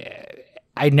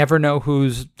I never know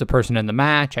who's the person in the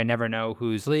match. I never know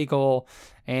who's legal,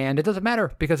 and it doesn't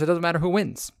matter because it doesn't matter who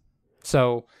wins.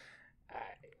 So,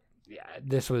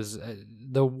 this was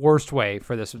the worst way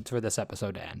for this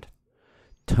episode to end.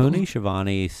 Tony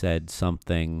Schiavone said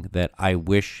something that I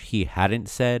wish he hadn't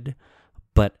said,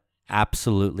 but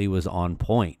absolutely was on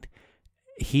point.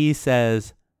 He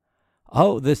says,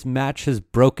 "Oh, this match has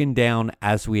broken down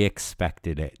as we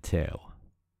expected it to."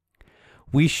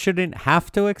 We shouldn't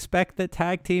have to expect that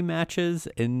tag team matches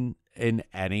in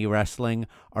any wrestling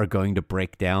are going to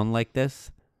break down like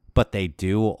this, but they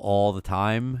do all the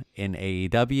time in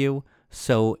AEW,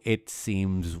 so it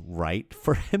seems right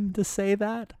for him to say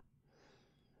that.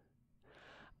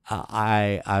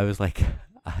 I was like,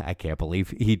 I can't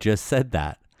believe he just said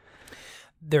that.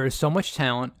 There is so much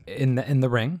talent in the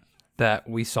ring that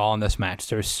we saw in this match.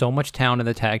 There's so much talent in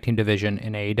the tag team division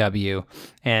in AEW,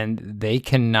 and they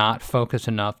cannot focus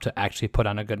enough to actually put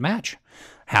on a good match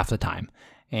half the time.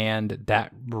 And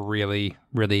that really,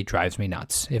 really drives me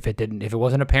nuts. If it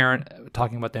wasn't apparent,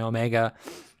 talking about the Omega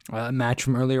match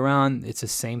from earlier on, it's the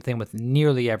same thing with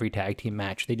nearly every tag team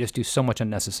match. They just do so much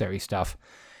unnecessary stuff.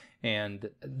 And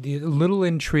the little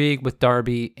intrigue with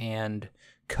Darby and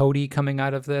Cody coming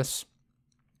out of this,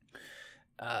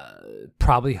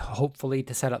 probably, hopefully,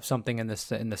 to set up something in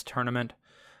this tournament.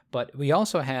 But we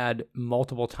also had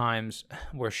multiple times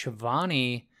where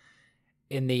Shivani,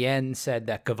 in the end, said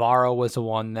that Guevara was the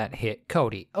one that hit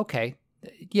Cody. Okay,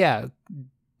 yeah,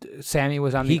 Sammy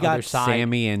was on the other side. He got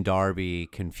Sammy and Darby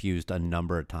confused a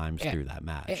number of times through that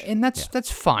match, and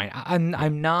that's fine.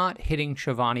 I'm not hitting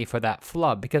Shivani for that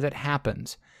flub because it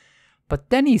happens. But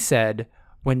then he said,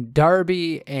 when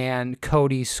Darby and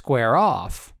Cody square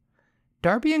off,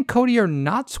 Darby and Cody are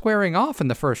not squaring off in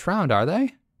the first round, are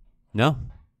they? No,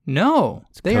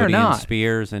 they Cody are not. And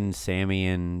Spears and Sammy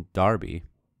and Darby.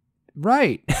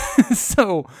 Right.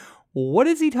 So what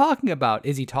is he talking about?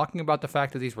 Is he talking about the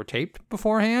fact that these were taped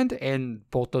beforehand and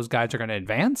both those guys are going to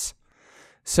advance?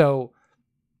 So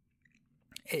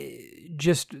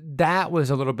just that was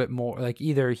a little bit more like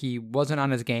either he wasn't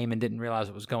on his game and didn't realize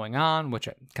what was going on, which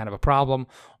is kind of a problem,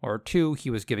 or two, he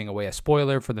was giving away a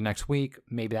spoiler for the next week.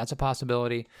 Maybe that's a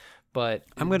possibility. But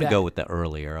I'm going to go with the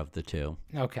earlier of the two.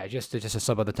 Okay, just a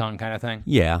slip of the tongue kind of thing.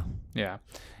 Yeah.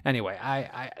 Anyway,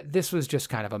 I this was just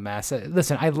kind of a mess.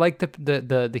 Listen, I like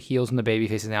the heels and the baby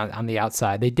faces on the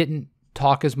outside. They didn't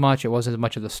talk as much. It wasn't as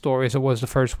much of the story as it was the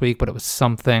first week, but it was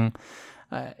something.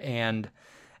 And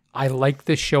I liked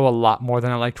this show a lot more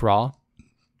than I liked Raw.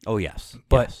 Oh yes,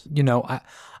 but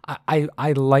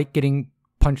I like getting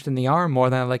punched in the arm more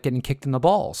than I like getting kicked in the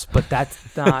balls. But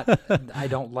that's not. I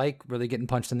don't like really getting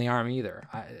punched in the arm either.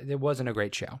 It wasn't a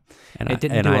great show, and it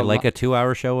didn't. I like a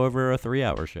 2-hour show over a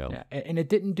 3-hour show. Yeah, and it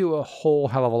didn't do a whole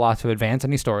hell of a lot to advance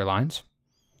any storylines.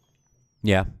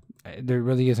 Yeah, there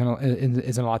really isn't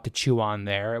a lot to chew on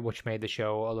there, which made the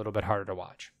show a little bit harder to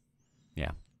watch.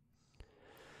 Yeah.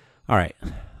 All right,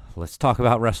 let's talk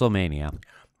about WrestleMania.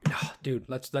 Oh, dude,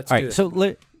 let's All do right, it. so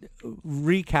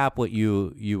recap what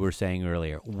you were saying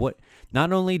earlier. What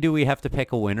not only do we have to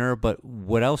pick a winner, but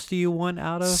what else do you want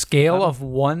out of scale of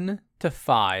 1 to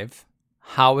 5?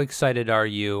 How excited are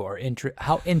you, or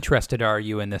how interested are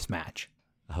you in this match?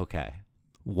 Okay,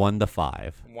 1 to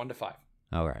 5. 1 to 5.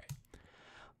 All right.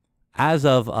 As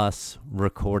of us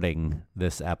recording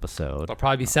this episode, There'll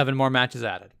probably be 7 more matches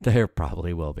added. There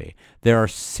probably will be. There are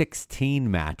 16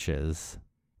 matches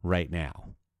right now.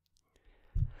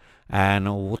 And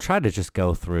we'll try to just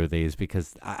go through these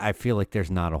because I feel like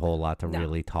there's not a whole lot to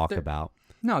really talk about.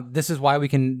 No, this is why we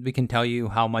can tell you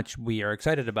how much we are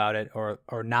excited about it or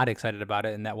not excited about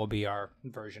it, and that will be our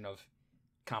version of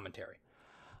commentary.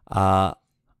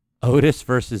 Otis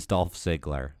versus Dolph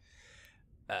Ziggler.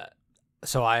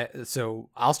 So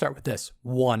I'll start with this.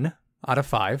 1 out of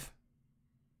 5,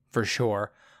 for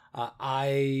sure.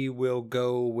 I will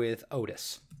go with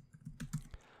Otis.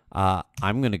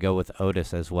 I'm going to go with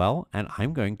Otis as well, and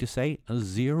I'm going to say a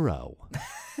 0.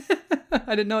 I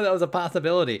didn't know that was a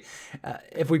possibility.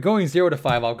 If we're going 0 to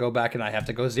 5, I'll go back and I have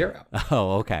to go 0.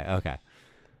 Oh, okay.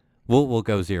 We'll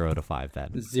go 0 to 5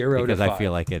 then. 0 to 5. Because I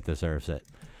feel like it deserves it.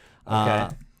 Okay.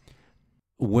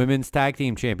 Women's Tag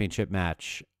Team Championship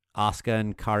match. Asuka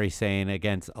and Kairi Sane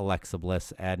against Alexa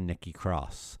Bliss and Nikki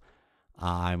Cross.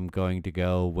 I'm going to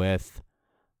go with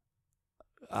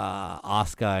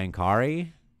Asuka and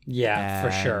Kairi. Yeah,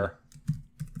 for sure.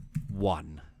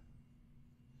 1.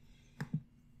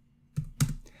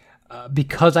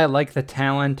 Because I like the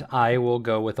talent, I will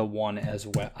go with a 1 as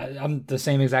well. I'm the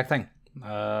same exact thing.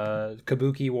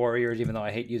 Kabuki Warriors, even though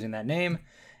I hate using that name.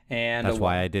 And that's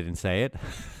why I didn't say it.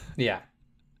 Yeah.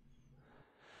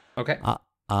 Okay.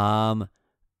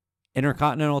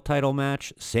 Intercontinental title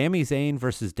match, Sami Zayn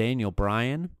versus Daniel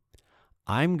Bryan.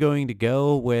 I'm going to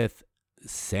go with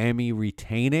Sami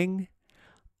retaining.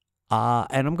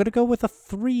 And I'm going to go with a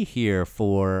 3 here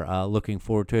for looking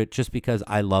forward to it, just because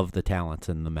I love the talents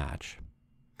in the match.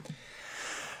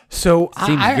 So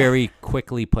seems very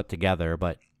quickly put together,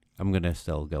 but I'm going to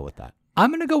still go with that. I'm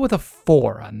going to go with a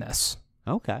 4 on this.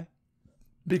 Okay.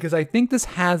 Because I think this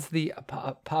has the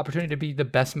opportunity to be the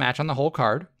best match on the whole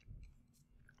card.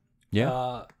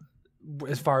 Yeah.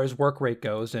 As far as work rate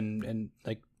goes and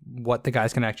like what the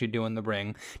guys can actually do in the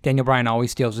ring. Daniel Bryan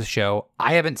always steals the show.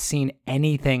 I haven't seen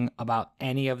anything about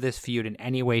any of this feud in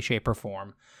any way, shape, or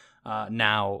form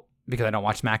now because I don't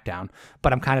watch SmackDown.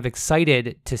 But I'm kind of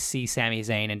excited to see Sami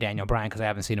Zayn and Daniel Bryan because I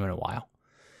haven't seen them in a while.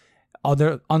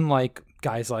 Unlike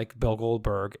guys like Bill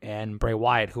Goldberg and Bray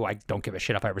Wyatt, who I don't give a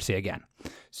shit if I ever see again.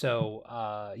 So,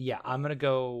 I'm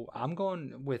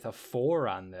going with a 4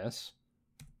 on this.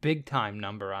 Big time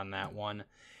number on that one.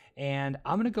 And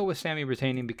I'm going to go with Sami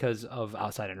retaining because of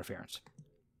outside interference.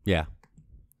 Yeah.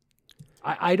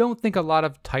 I don't think a lot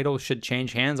of titles should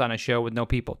change hands on a show with no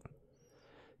people.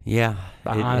 Yeah.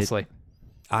 Honestly.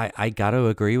 I got to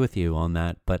agree with you on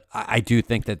that, but I do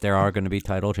think that there are going to be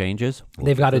title changes.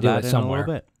 They've got to do that it in somewhere. a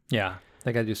little bit. Yeah,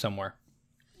 they got to do somewhere.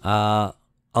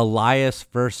 Elias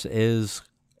versus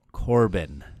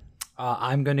Corbin.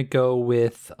 I'm going to go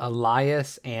with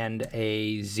Elias and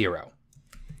a 0.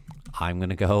 I'm going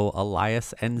to go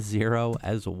Elias and 0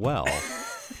 as well.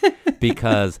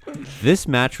 Because this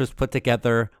match was put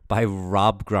together by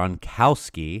Rob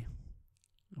Gronkowski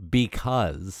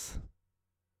because,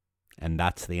 and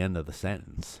that's the end of the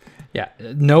sentence. Yeah,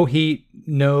 no heat,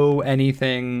 no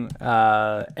anything.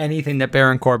 Anything that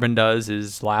Baron Corbin does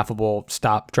is laughable.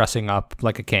 Stop dressing up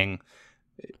like a king.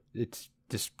 It's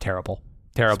just terrible.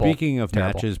 Terrible. Speaking of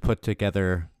terrible. matches put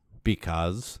together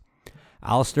because,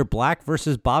 Aleister Black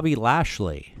versus Bobby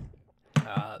Lashley.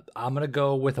 I'm going to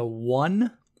go with a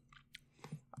 1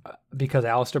 because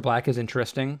Aleister Black is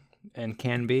interesting and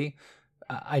can be.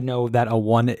 I know that a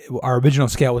 1, our original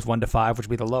scale was 1 to 5, which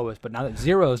would be the lowest, but now that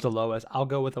 0 is the lowest, I'll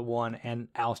go with a 1 and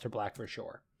Aleister Black for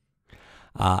sure.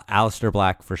 Aleister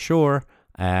Black for sure,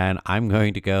 and I'm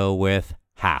going to go with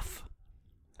half.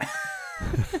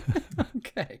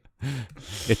 Okay.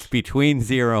 It's between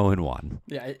 0 and 1.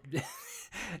 Yeah,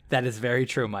 that is very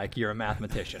true, Mike. You're a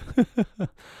mathematician.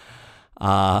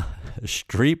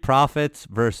 Street Profits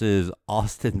versus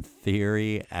Austin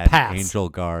Theory and Pass. Angel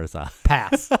Garza.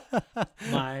 Pass.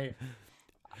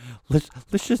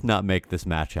 Let's just not make this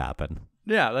match happen.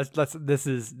 Yeah, this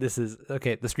is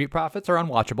okay. The Street Profits are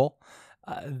unwatchable.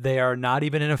 They are not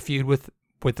even in a feud with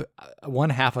one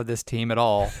half of this team at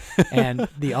all, and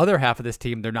the other half of this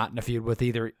team they're not in a feud with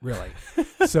either, really.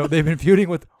 So they've been feuding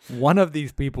with one of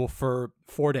these people for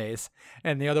 4 days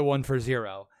and the other one for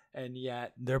 0, and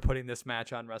yet they're putting this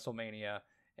match on WrestleMania.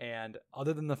 And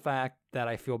other than the fact that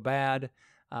I feel bad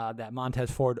that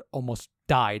Montez Ford almost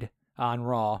died on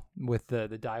Raw with the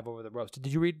dive over the ropes.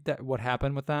 Did you read what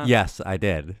happened with that? Yes, I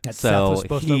did. That Seth was So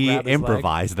supposed to he grab his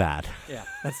improvised that. Yeah,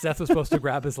 that Seth was supposed to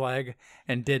grab his leg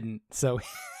and didn't, so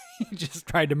he just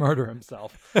tried to murder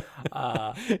himself.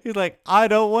 He's like, I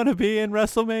don't want to be in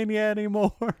WrestleMania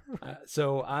anymore.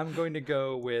 So I'm going to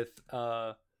go with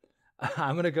the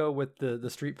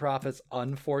Street Profits,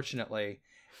 unfortunately,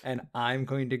 and I'm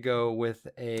going to go with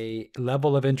a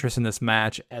level of interest in this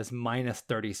match as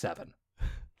 -37.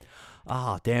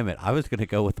 Oh, damn it. I was going to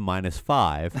go with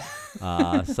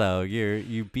 -5. So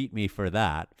you beat me for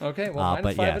that. Okay, well,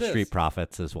 but -5 yeah, it is. Street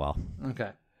Profits as well.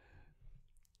 Okay.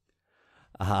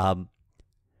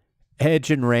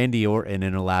 Edge and Randy Orton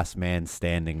in a last man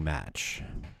standing match.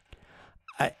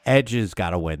 Edge has got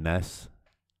to win this.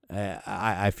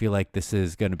 I feel like this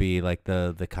is going to be like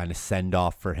the kind of send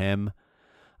off for him.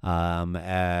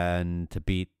 And to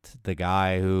beat the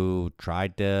guy who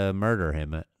tried to murder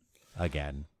him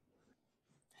again.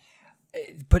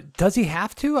 But does he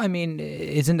have to? I mean,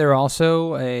 isn't there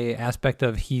also a aspect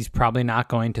of he's probably not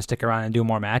going to stick around and do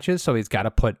more matches, so he's got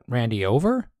to put Randy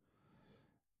over?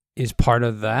 Is part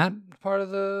of that part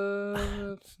of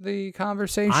the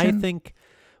conversation? I think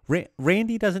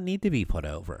Randy doesn't need to be put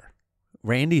over.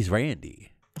 Randy's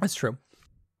Randy. That's true.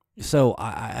 So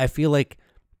I feel like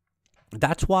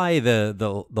that's why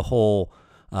the whole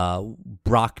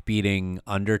Brock beating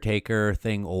Undertaker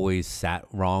thing always sat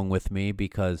wrong with me,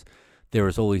 because there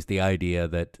was always the idea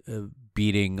that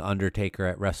beating Undertaker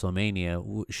at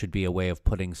WrestleMania should be a way of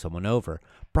putting someone over.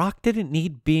 Brock didn't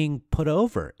need being put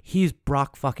over. He's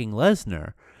Brock fucking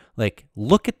Lesnar. Like,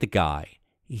 look at the guy.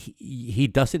 He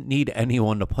doesn't need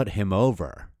anyone to put him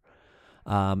over.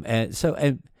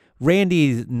 And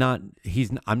Randy's not,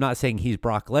 I'm not saying he's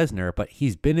Brock Lesnar, but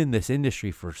he's been in this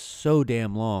industry for so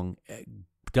damn long,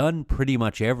 done pretty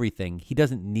much everything. He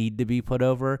doesn't need to be put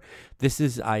over. This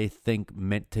is, I think,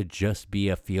 meant to just be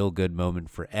a feel-good moment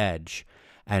for Edge,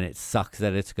 and it sucks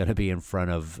that it's going to be in front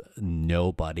of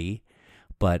nobody,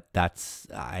 but that's,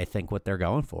 I think, what they're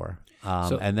going for.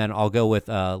 And then I'll go with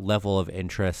level of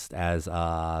interest as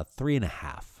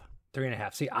 3.5.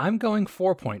 3.5. See, I'm going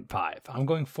 4.5. I'm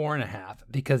going 4.5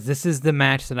 because this is the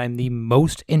match that I'm the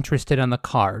most interested on the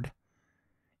card.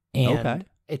 And Okay.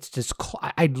 it's just,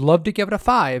 I'd love to give it a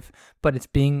 5, but it's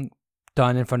being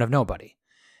done in front of nobody.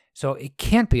 So it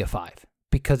can't be a 5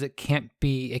 because it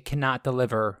cannot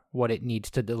deliver what it needs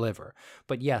to deliver.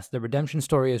 But yes, the redemption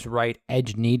story is right.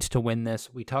 Edge needs to win this.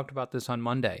 We talked about this on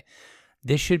Monday.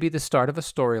 This should be the start of a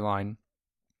storyline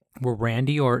where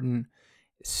Randy Orton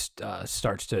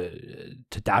starts to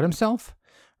doubt himself.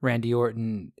 Randy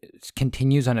Orton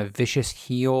continues on a vicious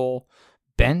heel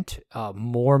bent,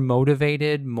 more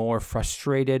motivated, more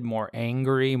frustrated, more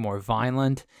angry, more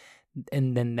violent,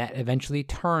 and then that eventually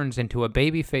turns into a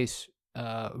babyface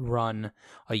run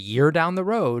a year down the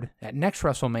road at next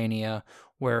WrestleMania,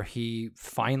 where he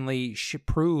finally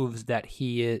proves that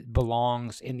he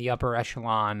belongs in the upper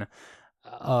echelon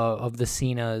of the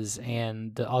Cenas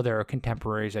and the other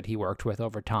contemporaries that he worked with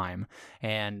over time,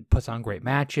 and puts on great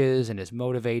matches and is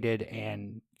motivated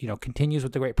and, continues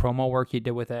with the great promo work he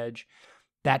did with Edge.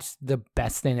 That's the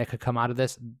best thing that could come out of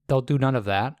this. They'll do none of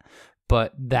that,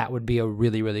 but that would be a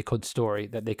really, really good story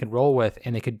that they could roll with,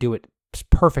 and they could do it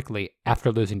perfectly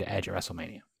after losing to Edge at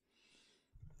WrestleMania.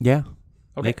 Yeah,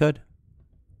 Okay. they could.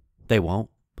 They won't,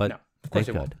 but No, of course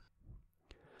they they could.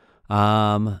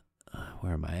 won't.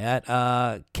 Where am I at?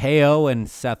 KO and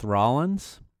Seth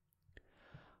Rollins.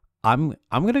 I'm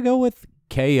gonna go with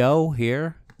KO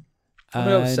here. I'm going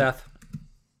to go with And Seth.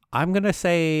 I'm gonna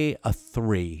say a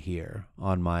 3 here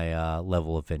on my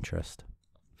level of interest.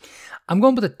 I'm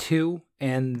going with a 2,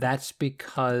 and that's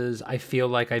because I feel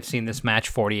like I've seen this match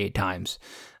 48 times.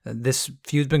 This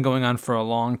feud's been going on for a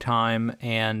long time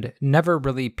and never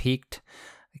really peaked.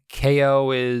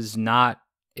 KO is not,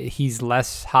 he's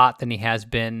less hot than he has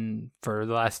been for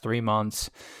the last 3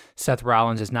 months. Seth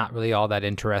Rollins is not really all that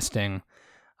interesting.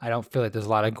 I don't feel like there's a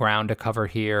lot of ground to cover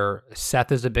here.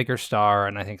 Seth is a bigger star,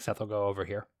 and I think Seth will go over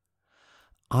here.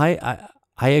 I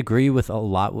agree with a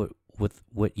lot with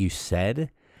what you said,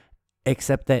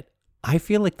 except that I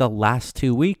feel like the last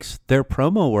 2 weeks, their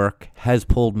promo work has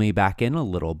pulled me back in a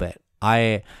little bit.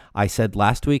 I said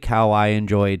last week how I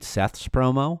enjoyed Seth's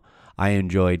promo. I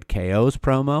enjoyed KO's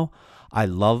promo. I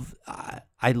love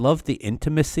the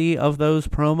intimacy of those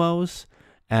promos.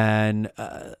 And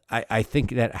I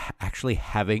think that actually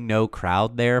having no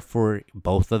crowd there for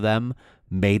both of them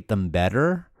made them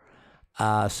better.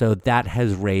 So that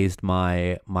has raised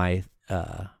my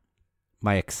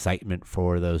excitement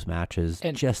for those matches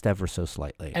just ever so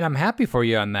slightly. And I'm happy for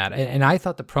you on that. And I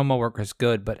thought the promo work was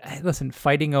good, but listen,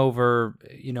 fighting over,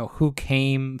 who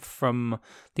came from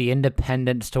the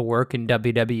independents to work in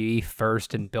WWE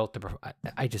first and built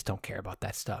I just don't care about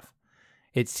that stuff.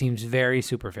 It seems very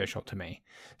superficial to me.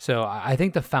 So I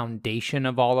think the foundation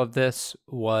of all of this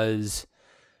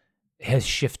has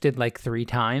shifted like 3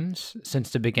 times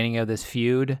since the beginning of this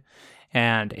feud.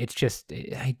 And it's just,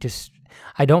 I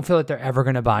don't feel like they're ever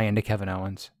going to buy into Kevin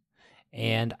Owens.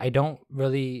 And I don't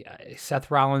really,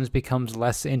 Seth Rollins becomes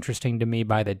less interesting to me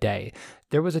by the day.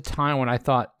 There was a time when I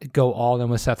thought go all in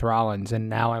with Seth Rollins, and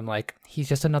now I'm like, he's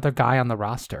just another guy on the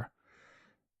roster.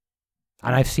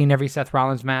 And I've seen every Seth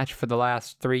Rollins match for the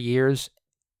last 3 years,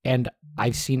 and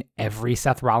I've seen every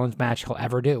Seth Rollins match he'll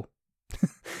ever do.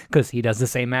 Because he does the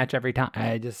same match every time.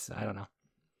 I don't know.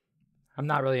 I'm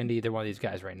not really into either one of these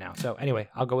guys right now. So anyway,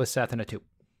 I'll go with Seth in a 2.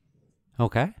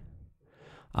 Okay.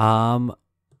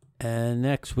 And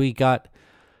next we got,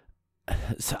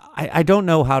 so I don't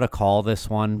know how to call this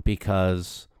one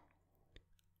because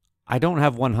I don't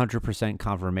have 100%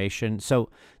 confirmation. So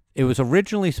it was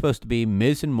originally supposed to be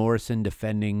Miz and Morrison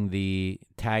defending the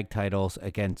tag titles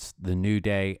against the New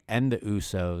Day and the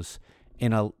Usos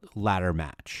in a ladder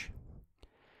match.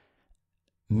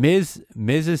 Miz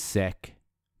is sick.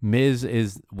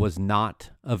 Miz was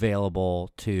not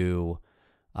available to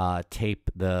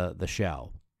tape the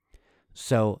show.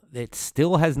 So it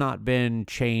still has not been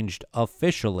changed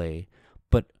officially,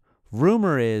 but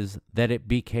rumor is that it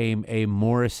became a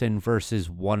Morrison versus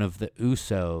one of the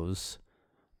Usos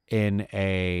in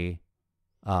a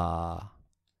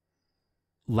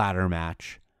ladder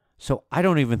match. So I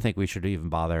don't even think we should even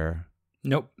bother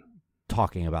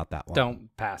talking about that one.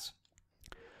 Don't pass.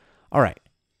 All right.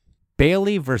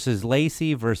 Bayley versus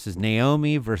Lacey versus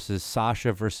Naomi versus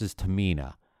Sasha versus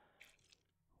Tamina.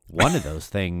 One of those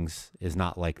things is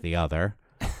not like the other.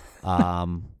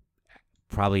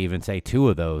 Probably even say 2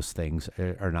 of those things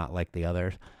are not like the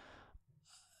others.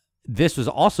 This was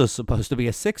also supposed to be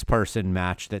a 6-person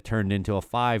match that turned into a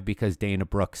 5 because Dana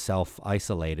Brooke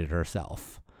self-isolated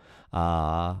herself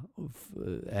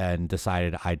and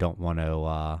decided I don't want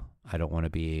to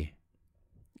be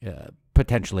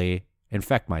potentially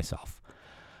infect myself.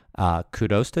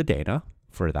 Kudos to Dana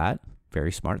for that.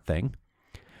 Very smart thing.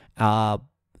 I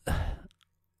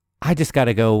just got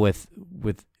to go with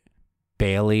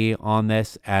Bayley on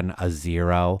this and a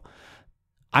 0.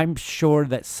 I'm sure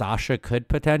that Sasha could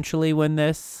potentially win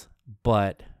this,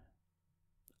 but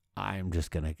I'm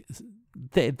just going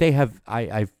to, they have,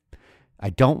 I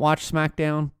don't watch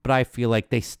SmackDown, but I feel like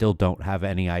they still don't have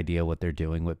any idea what they're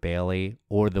doing with Bayley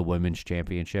or the women's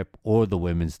championship or the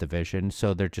women's division.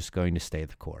 So they're just going to stay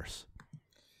the course.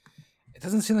 It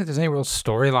doesn't seem like there's any real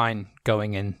storyline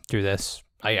going in through this.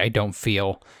 I don't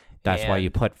feel. That's why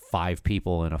you put 5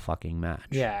 people in a fucking match.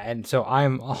 Yeah, and so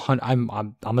I'm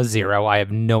a 0. I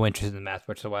have no interest in the match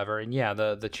whatsoever. And yeah,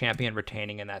 the champion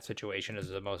retaining in that situation is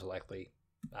the most likely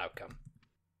outcome.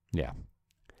 Yeah.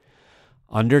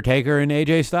 Undertaker and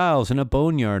AJ Styles in a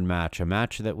Boneyard match, a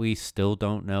match that we still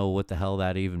don't know what the hell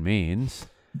that even means.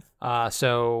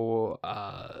 So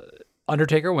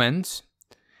Undertaker wins,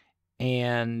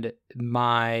 and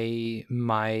my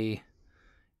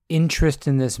interest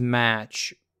in this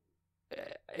match,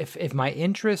 if my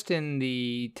interest in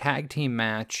the tag team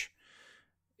match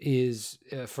is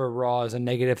for Raw is a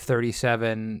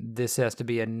 -37, this has to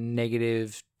be a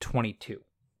 -22.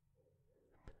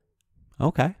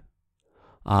 Okay.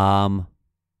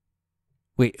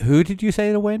 Wait, who did you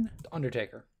say to win?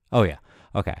 Undertaker. Oh yeah.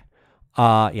 Okay.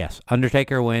 Yes,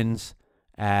 Undertaker wins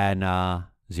and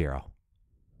 0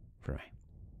 for me.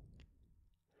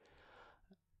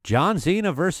 John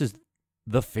Cena versus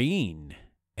The Fiend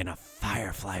in a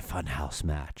Firefly Funhouse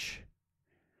match.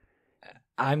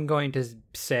 I'm going to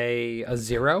say a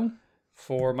 0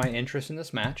 for my interest in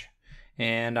this match,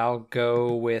 and I'll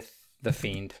go with The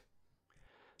Fiend.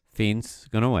 Fiend's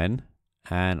gonna win,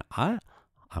 and I'm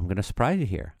gonna surprise you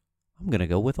here. I'm gonna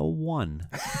go with a 1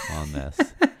 on this.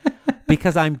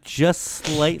 Because I'm just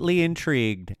slightly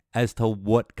intrigued as to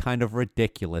what kind of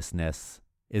ridiculousness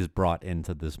is brought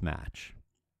into this match.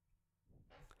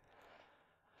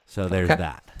 So there's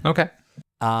that. Okay.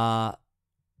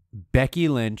 Becky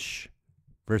Lynch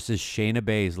versus Shayna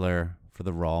Baszler for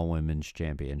the Raw Women's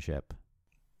Championship.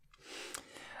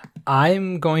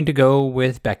 I'm going to go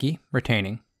with Becky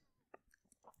retaining.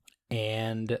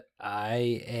 And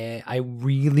I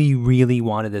really, really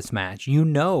wanted this match.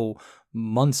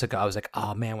 Months ago, I was like,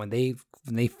 oh man, when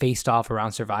they faced off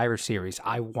around Survivor Series,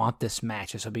 I want this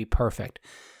match. This will be perfect.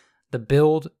 The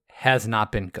build has not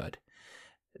been good.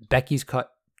 Becky's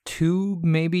cut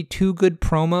maybe two good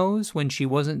promos when she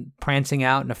wasn't prancing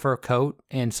out in a fur coat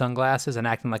and sunglasses and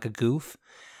acting like a goof.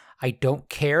 I don't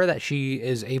care that she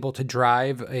is able to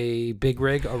drive a big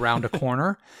rig around a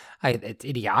corner. It's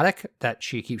idiotic that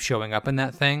she keeps showing up in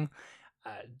that thing.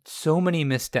 So many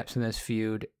missteps in this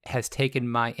feud has taken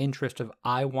my interest of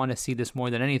I want to see this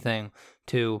more than anything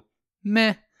to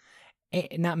meh.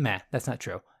 Not meh, that's not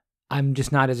true. I'm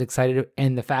just not as excited.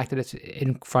 And the fact that it's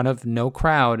in front of no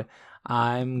crowd,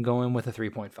 I'm going with a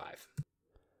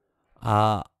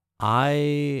 3.5.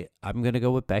 I'm going to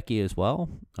go with Becky as well.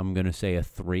 I'm going to say a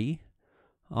 3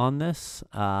 on this.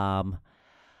 I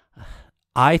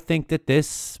think that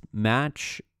this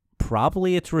match,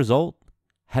 probably its result,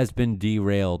 has been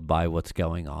derailed by what's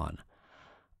going on.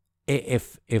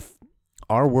 If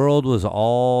our world was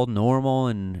all normal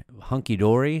and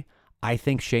hunky-dory, I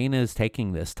think Shayna is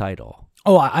taking this title.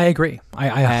 Oh, I agree.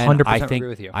 I 100% agree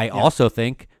with you. I also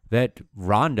think that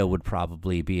Ronda would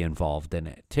probably be involved in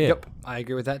it, too. Yep, I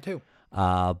agree with that, too.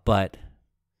 But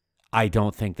I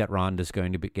don't think that Ronda's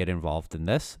going to get involved in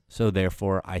this. So,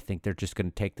 therefore, I think they're just going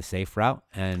to take the safe route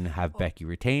and have Becky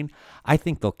retain. I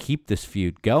think they'll keep this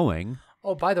feud going.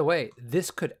 Oh, by the way,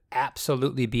 this could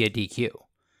absolutely be a DQ.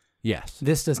 Yes.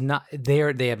 This does not.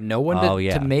 They have no one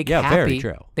to make happy. Very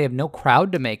true. They have no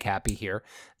crowd to make happy here.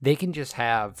 They can just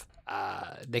have.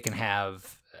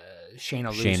 Shayna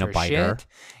lose her bite shit. her.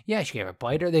 Yeah, she can have a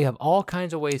bite her. They have all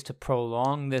kinds of ways to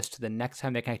prolong this to the next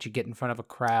time they can actually get in front of a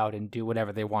crowd and do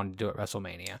whatever they want to do at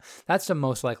WrestleMania. That's the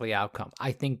most likely outcome.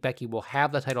 I think Becky will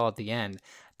have the title at the end.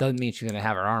 Doesn't mean she's going to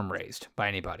have her arm raised by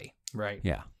anybody, right?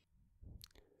 Yeah.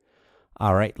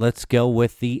 All right, let's go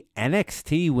with the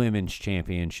NXT Women's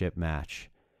Championship match.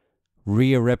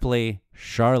 Rhea Ripley,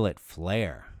 Charlotte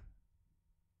Flair.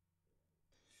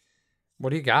 What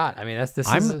do you got? I mean,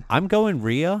 I'm going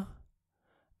Rhea,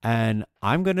 and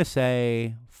I'm going to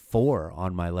say 4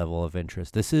 on my level of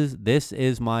interest. This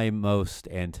is my most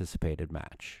anticipated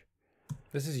match.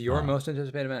 This is your most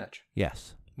anticipated match?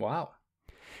 Yes. Wow.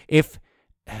 If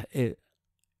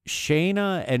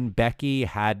Shayna and Becky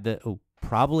had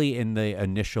probably in the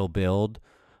initial build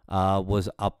was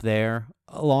up there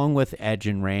along with Edge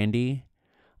and Randy,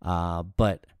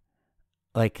 but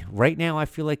like right now I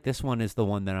feel like this one is the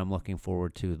one that I'm looking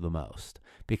forward to the most,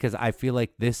 because I feel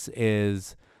like this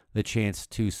is the chance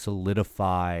to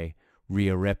solidify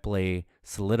Rhea Ripley,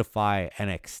 solidify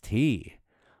NXT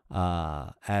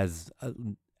as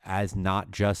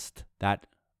not just that.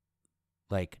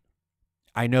 Like,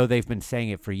 I know they've been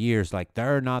saying it for years, like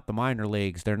they're not the minor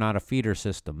leagues, they're not a feeder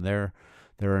system, they're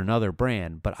another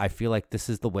brand. But I feel like this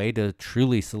is the way to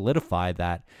truly solidify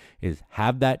that, is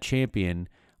have that champion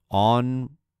on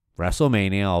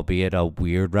WrestleMania, albeit a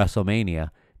weird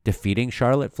WrestleMania, defeating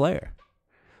Charlotte Flair.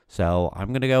 So I'm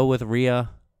going to go with Rhea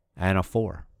and a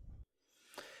 4.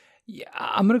 Yeah,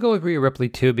 I'm going to go with Rhea Ripley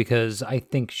too, because I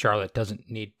think Charlotte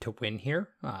doesn't need to win here.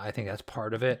 I think that's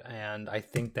part of it. And I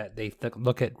think that they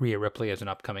look at Rhea Ripley as an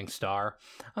upcoming star.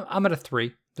 I'm at a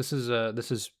 3. This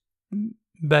is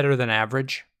better than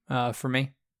average for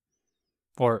me.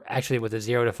 Or actually, with a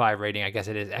 0 to 5 rating, I guess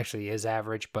it is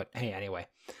average. But hey, anyway,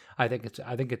 I think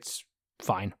it's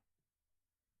fine.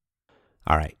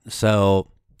 All right. So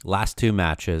last two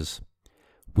matches,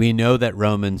 we know that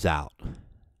Roman's out,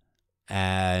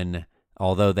 and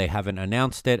although they haven't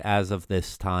announced it as of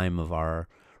this time of our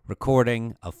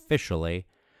recording officially,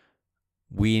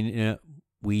 we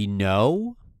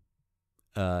know,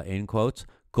 in quotes,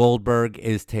 Goldberg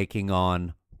is taking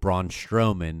on Braun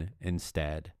Strowman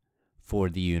instead for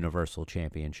the Universal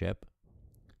Championship.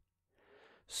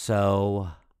 So,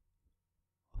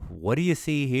 what do you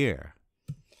see here?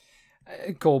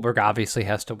 Goldberg obviously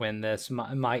has to win this.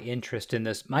 My interest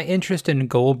in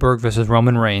Goldberg versus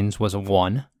Roman Reigns was a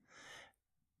 1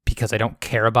 because I don't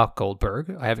care about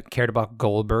Goldberg. I haven't cared about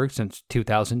Goldberg since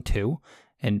 2002,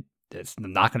 and it's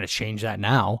not going to change that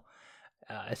now,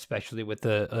 especially with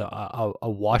a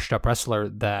washed-up wrestler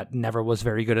that never was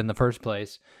very good in the first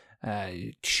place.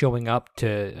 Showing up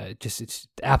to it's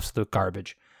absolute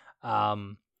garbage.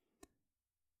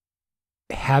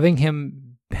 Having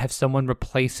him have someone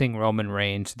replacing Roman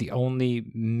Reigns, the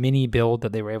only mini build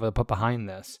that they were able to put behind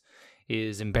this,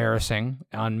 is embarrassing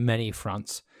on many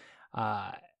fronts.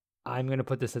 I'm going to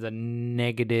put this as a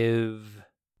negative.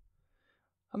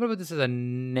 I'm going to put this as a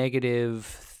negative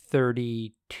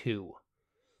 32.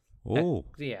 Oh,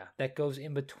 That goes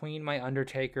in between my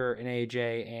Undertaker and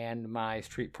AJ and my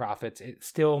Street Profits. It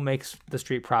still makes the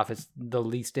Street Profits the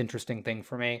least interesting thing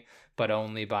for me, but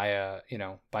only by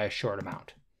a short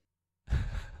amount.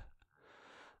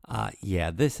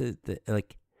 This is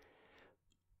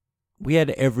we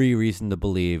had every reason to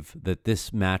believe that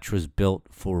this match was built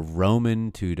for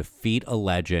Roman to defeat a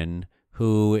legend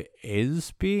who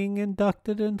is being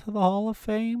inducted into the Hall of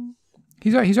Fame.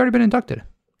 He's already been inducted.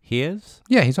 He is?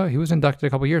 Yeah, he was inducted a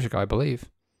couple years ago, I believe.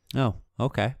 Oh,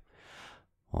 okay.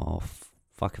 Well,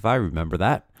 fuck if I remember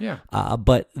that. Yeah.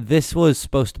 But this was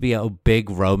supposed to be a big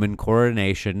Roman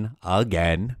coronation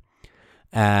again,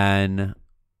 and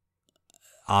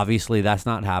obviously that's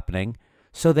not happening.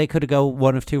 So they could go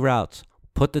one of two routes.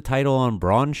 Put the title on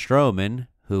Braun Strowman,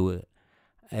 who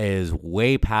is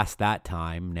way past that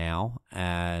time now,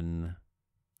 and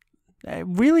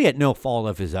really at no fault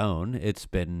of his own. It's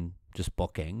been just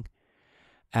booking.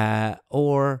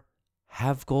 Or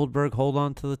have Goldberg hold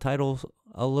on to the titles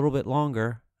a little bit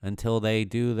longer until they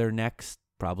do their next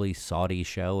probably Saudi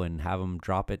show and have him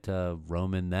drop it to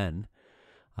Roman then.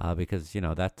 Because,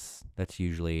 that's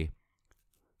usually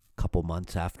a couple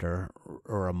months after,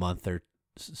 or a month or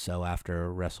so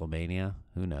after WrestleMania.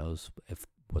 Who knows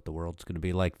what the world's going to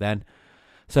be like then.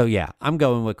 So, yeah, I'm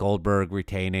going with Goldberg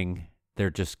retaining. They're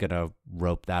just going to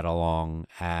rope that along,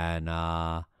 and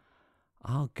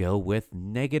I'll go with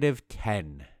negative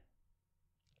 10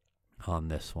 on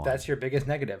this one. That's your biggest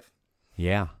negative.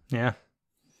 Yeah. Yeah.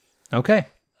 Okay.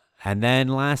 And then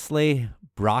lastly,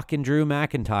 Brock and Drew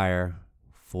McIntyre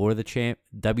for the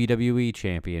WWE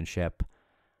Championship.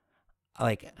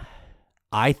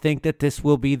 I think that this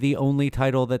will be the only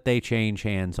title that they change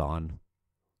hands on,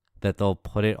 that they'll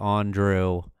put it on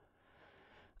Drew.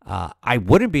 I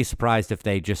wouldn't be surprised if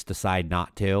they just decide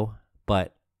not to,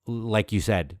 but like you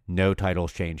said, no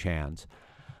titles change hands.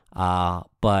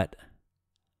 But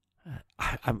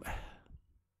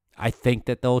I think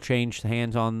that they'll change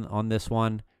hands on this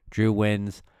one. Drew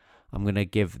wins. I'm going to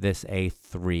give this a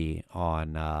 3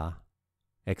 on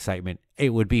excitement. It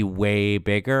would be way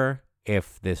bigger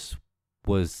if this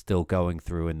was still going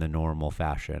through in the normal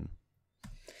fashion.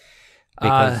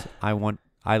 Because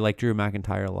I like Drew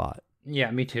McIntyre a lot.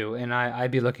 Yeah, me too. And I'm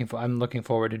looking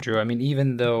forward to Drew. I mean,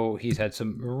 even though he's had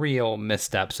some real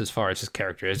missteps as far as his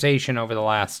characterization over the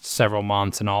last several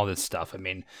months and all this stuff. I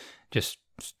mean, just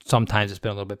sometimes it's been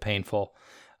a little bit painful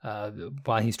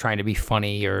while he's trying to be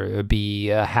funny or be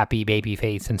a happy baby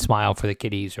face and smile for the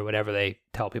kiddies or whatever they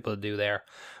tell people to do there.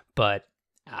 But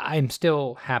I'm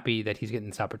still happy that he's getting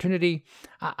this opportunity.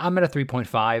 I'm at a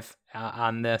 3.5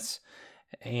 on this.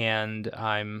 And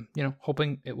I'm,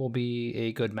 hoping it will be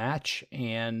a good match.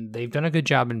 And they've done a good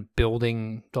job in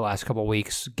building the last couple of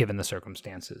weeks, given the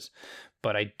circumstances.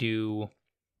 But I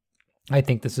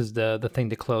think this is the thing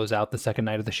to close out the second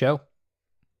night of the show.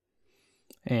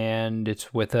 And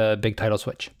it's with a big title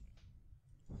switch.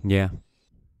 Yeah.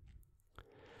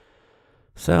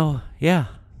 So, yeah,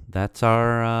 that's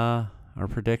our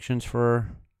predictions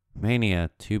for Mania.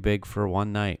 Too big for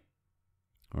one night.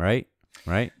 Right?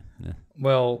 Yeah.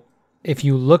 Well, if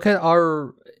you look at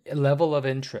our level of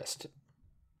interest,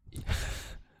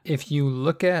 if you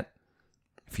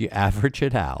average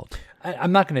it out,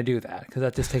 I'm not going to do that because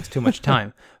that just takes too much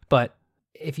time. But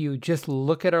if you just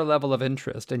look at our level of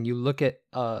interest and you look at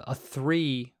a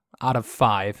 3 out of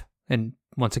 5, and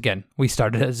once again, we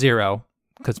started at 0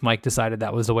 because Mike decided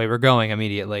that was the way we're going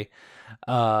immediately.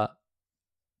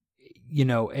 You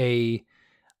know, a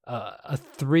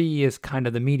 3 is kind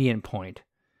of the median point.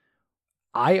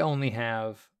 I only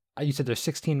have, you said there's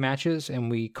 16 matches and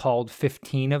we called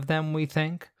 15 of them, we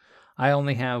think. I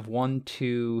only have 1,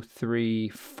 2, 3,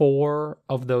 4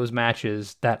 of those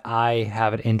matches that I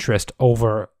have an interest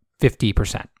over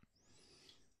 50%.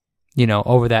 You know,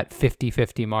 over that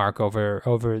 50-50 mark,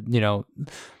 over, you know,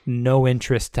 no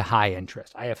interest to high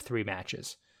interest. I have 3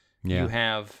 matches. Yeah. You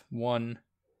have 1,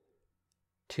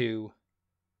 2,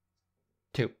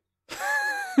 2.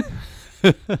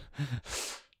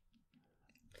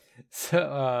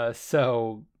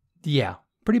 So yeah,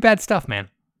 pretty bad stuff, man.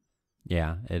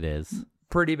 Yeah, it is.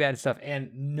 Pretty bad stuff,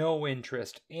 and no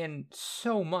interest in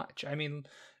so much. I mean,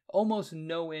 almost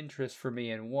no interest for me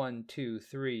in 1, 2,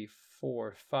 3,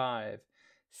 4, 5,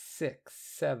 6,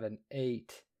 7,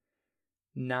 8,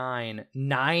 9.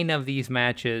 9 of these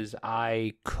matches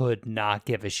I could not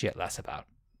give a shit less about.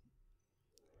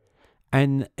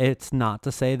 And it's not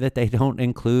to say that they don't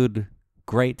include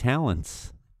great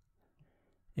talents.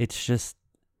 It's just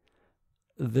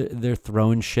they're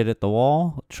throwing shit at the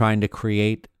wall, trying to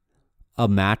create a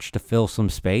match to fill some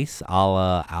space, a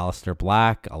la Aleister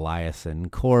Black, Elias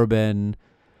and Corbin.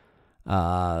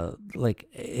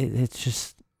 It's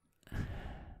just...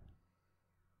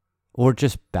 Or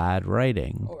just bad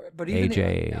writing. But even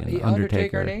AJ and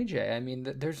Undertaker and AJ. I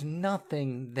mean, there's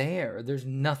nothing there. There's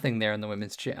nothing there in the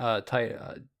women's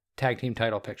tag team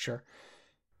title picture.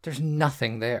 There's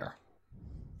nothing there.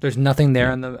 There's nothing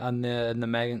there on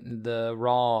the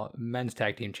Raw Men's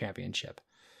Tag Team Championship.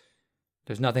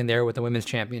 There's nothing there with the Women's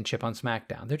Championship on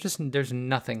SmackDown. There's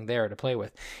nothing there to play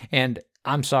with. And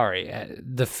I'm sorry,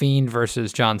 The Fiend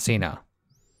versus John Cena.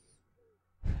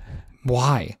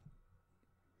 Why?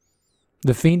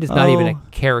 The Fiend is not even a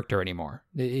character anymore.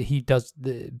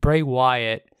 Bray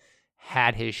Wyatt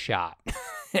had his shot,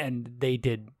 and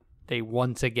they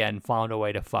once again found a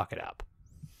way to fuck it up.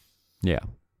 Yeah.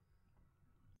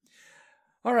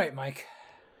 All right, Mike.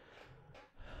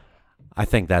 I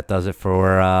think that does it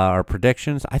for our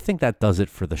predictions. I think that does it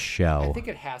for the show. I think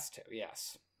it has to,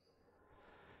 yes.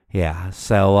 Yeah,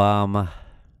 so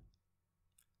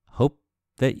hope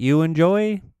that you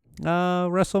enjoy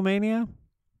WrestleMania.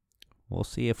 We'll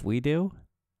see if we do.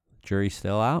 Jury's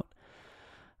still out.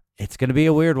 It's going to be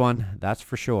a weird one, that's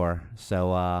for sure.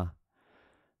 So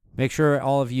make sure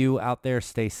all of you out there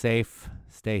stay safe,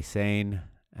 stay sane,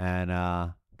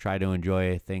 and try to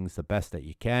enjoy things the best that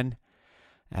you can.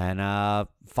 And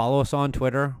follow us on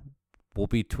Twitter. We'll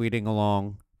be tweeting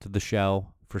along to the show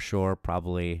for sure,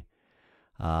 probably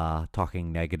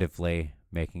talking negatively,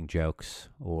 making jokes,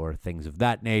 or things of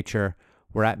that nature.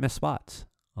 We're at Miss Spots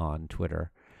on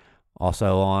Twitter.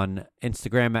 Also on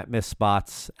Instagram at Miss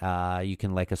Spots. You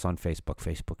can like us on Facebook,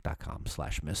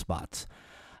 facebook.com/MissSpots.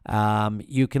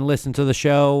 You can listen to the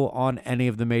show on any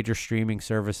of the major streaming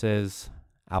services,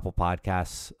 Apple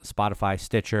Podcasts, Spotify,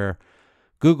 Stitcher,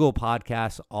 Google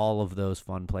Podcasts, all of those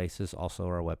fun places. Also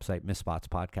our website,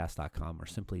 MissSpotsPodcast.com or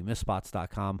simply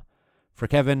MissSpots.com. For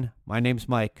Kevin, my name's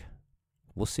Mike.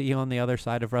 We'll see you on the other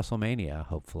side of WrestleMania,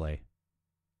 hopefully.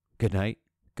 Good night.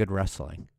 Good wrestling.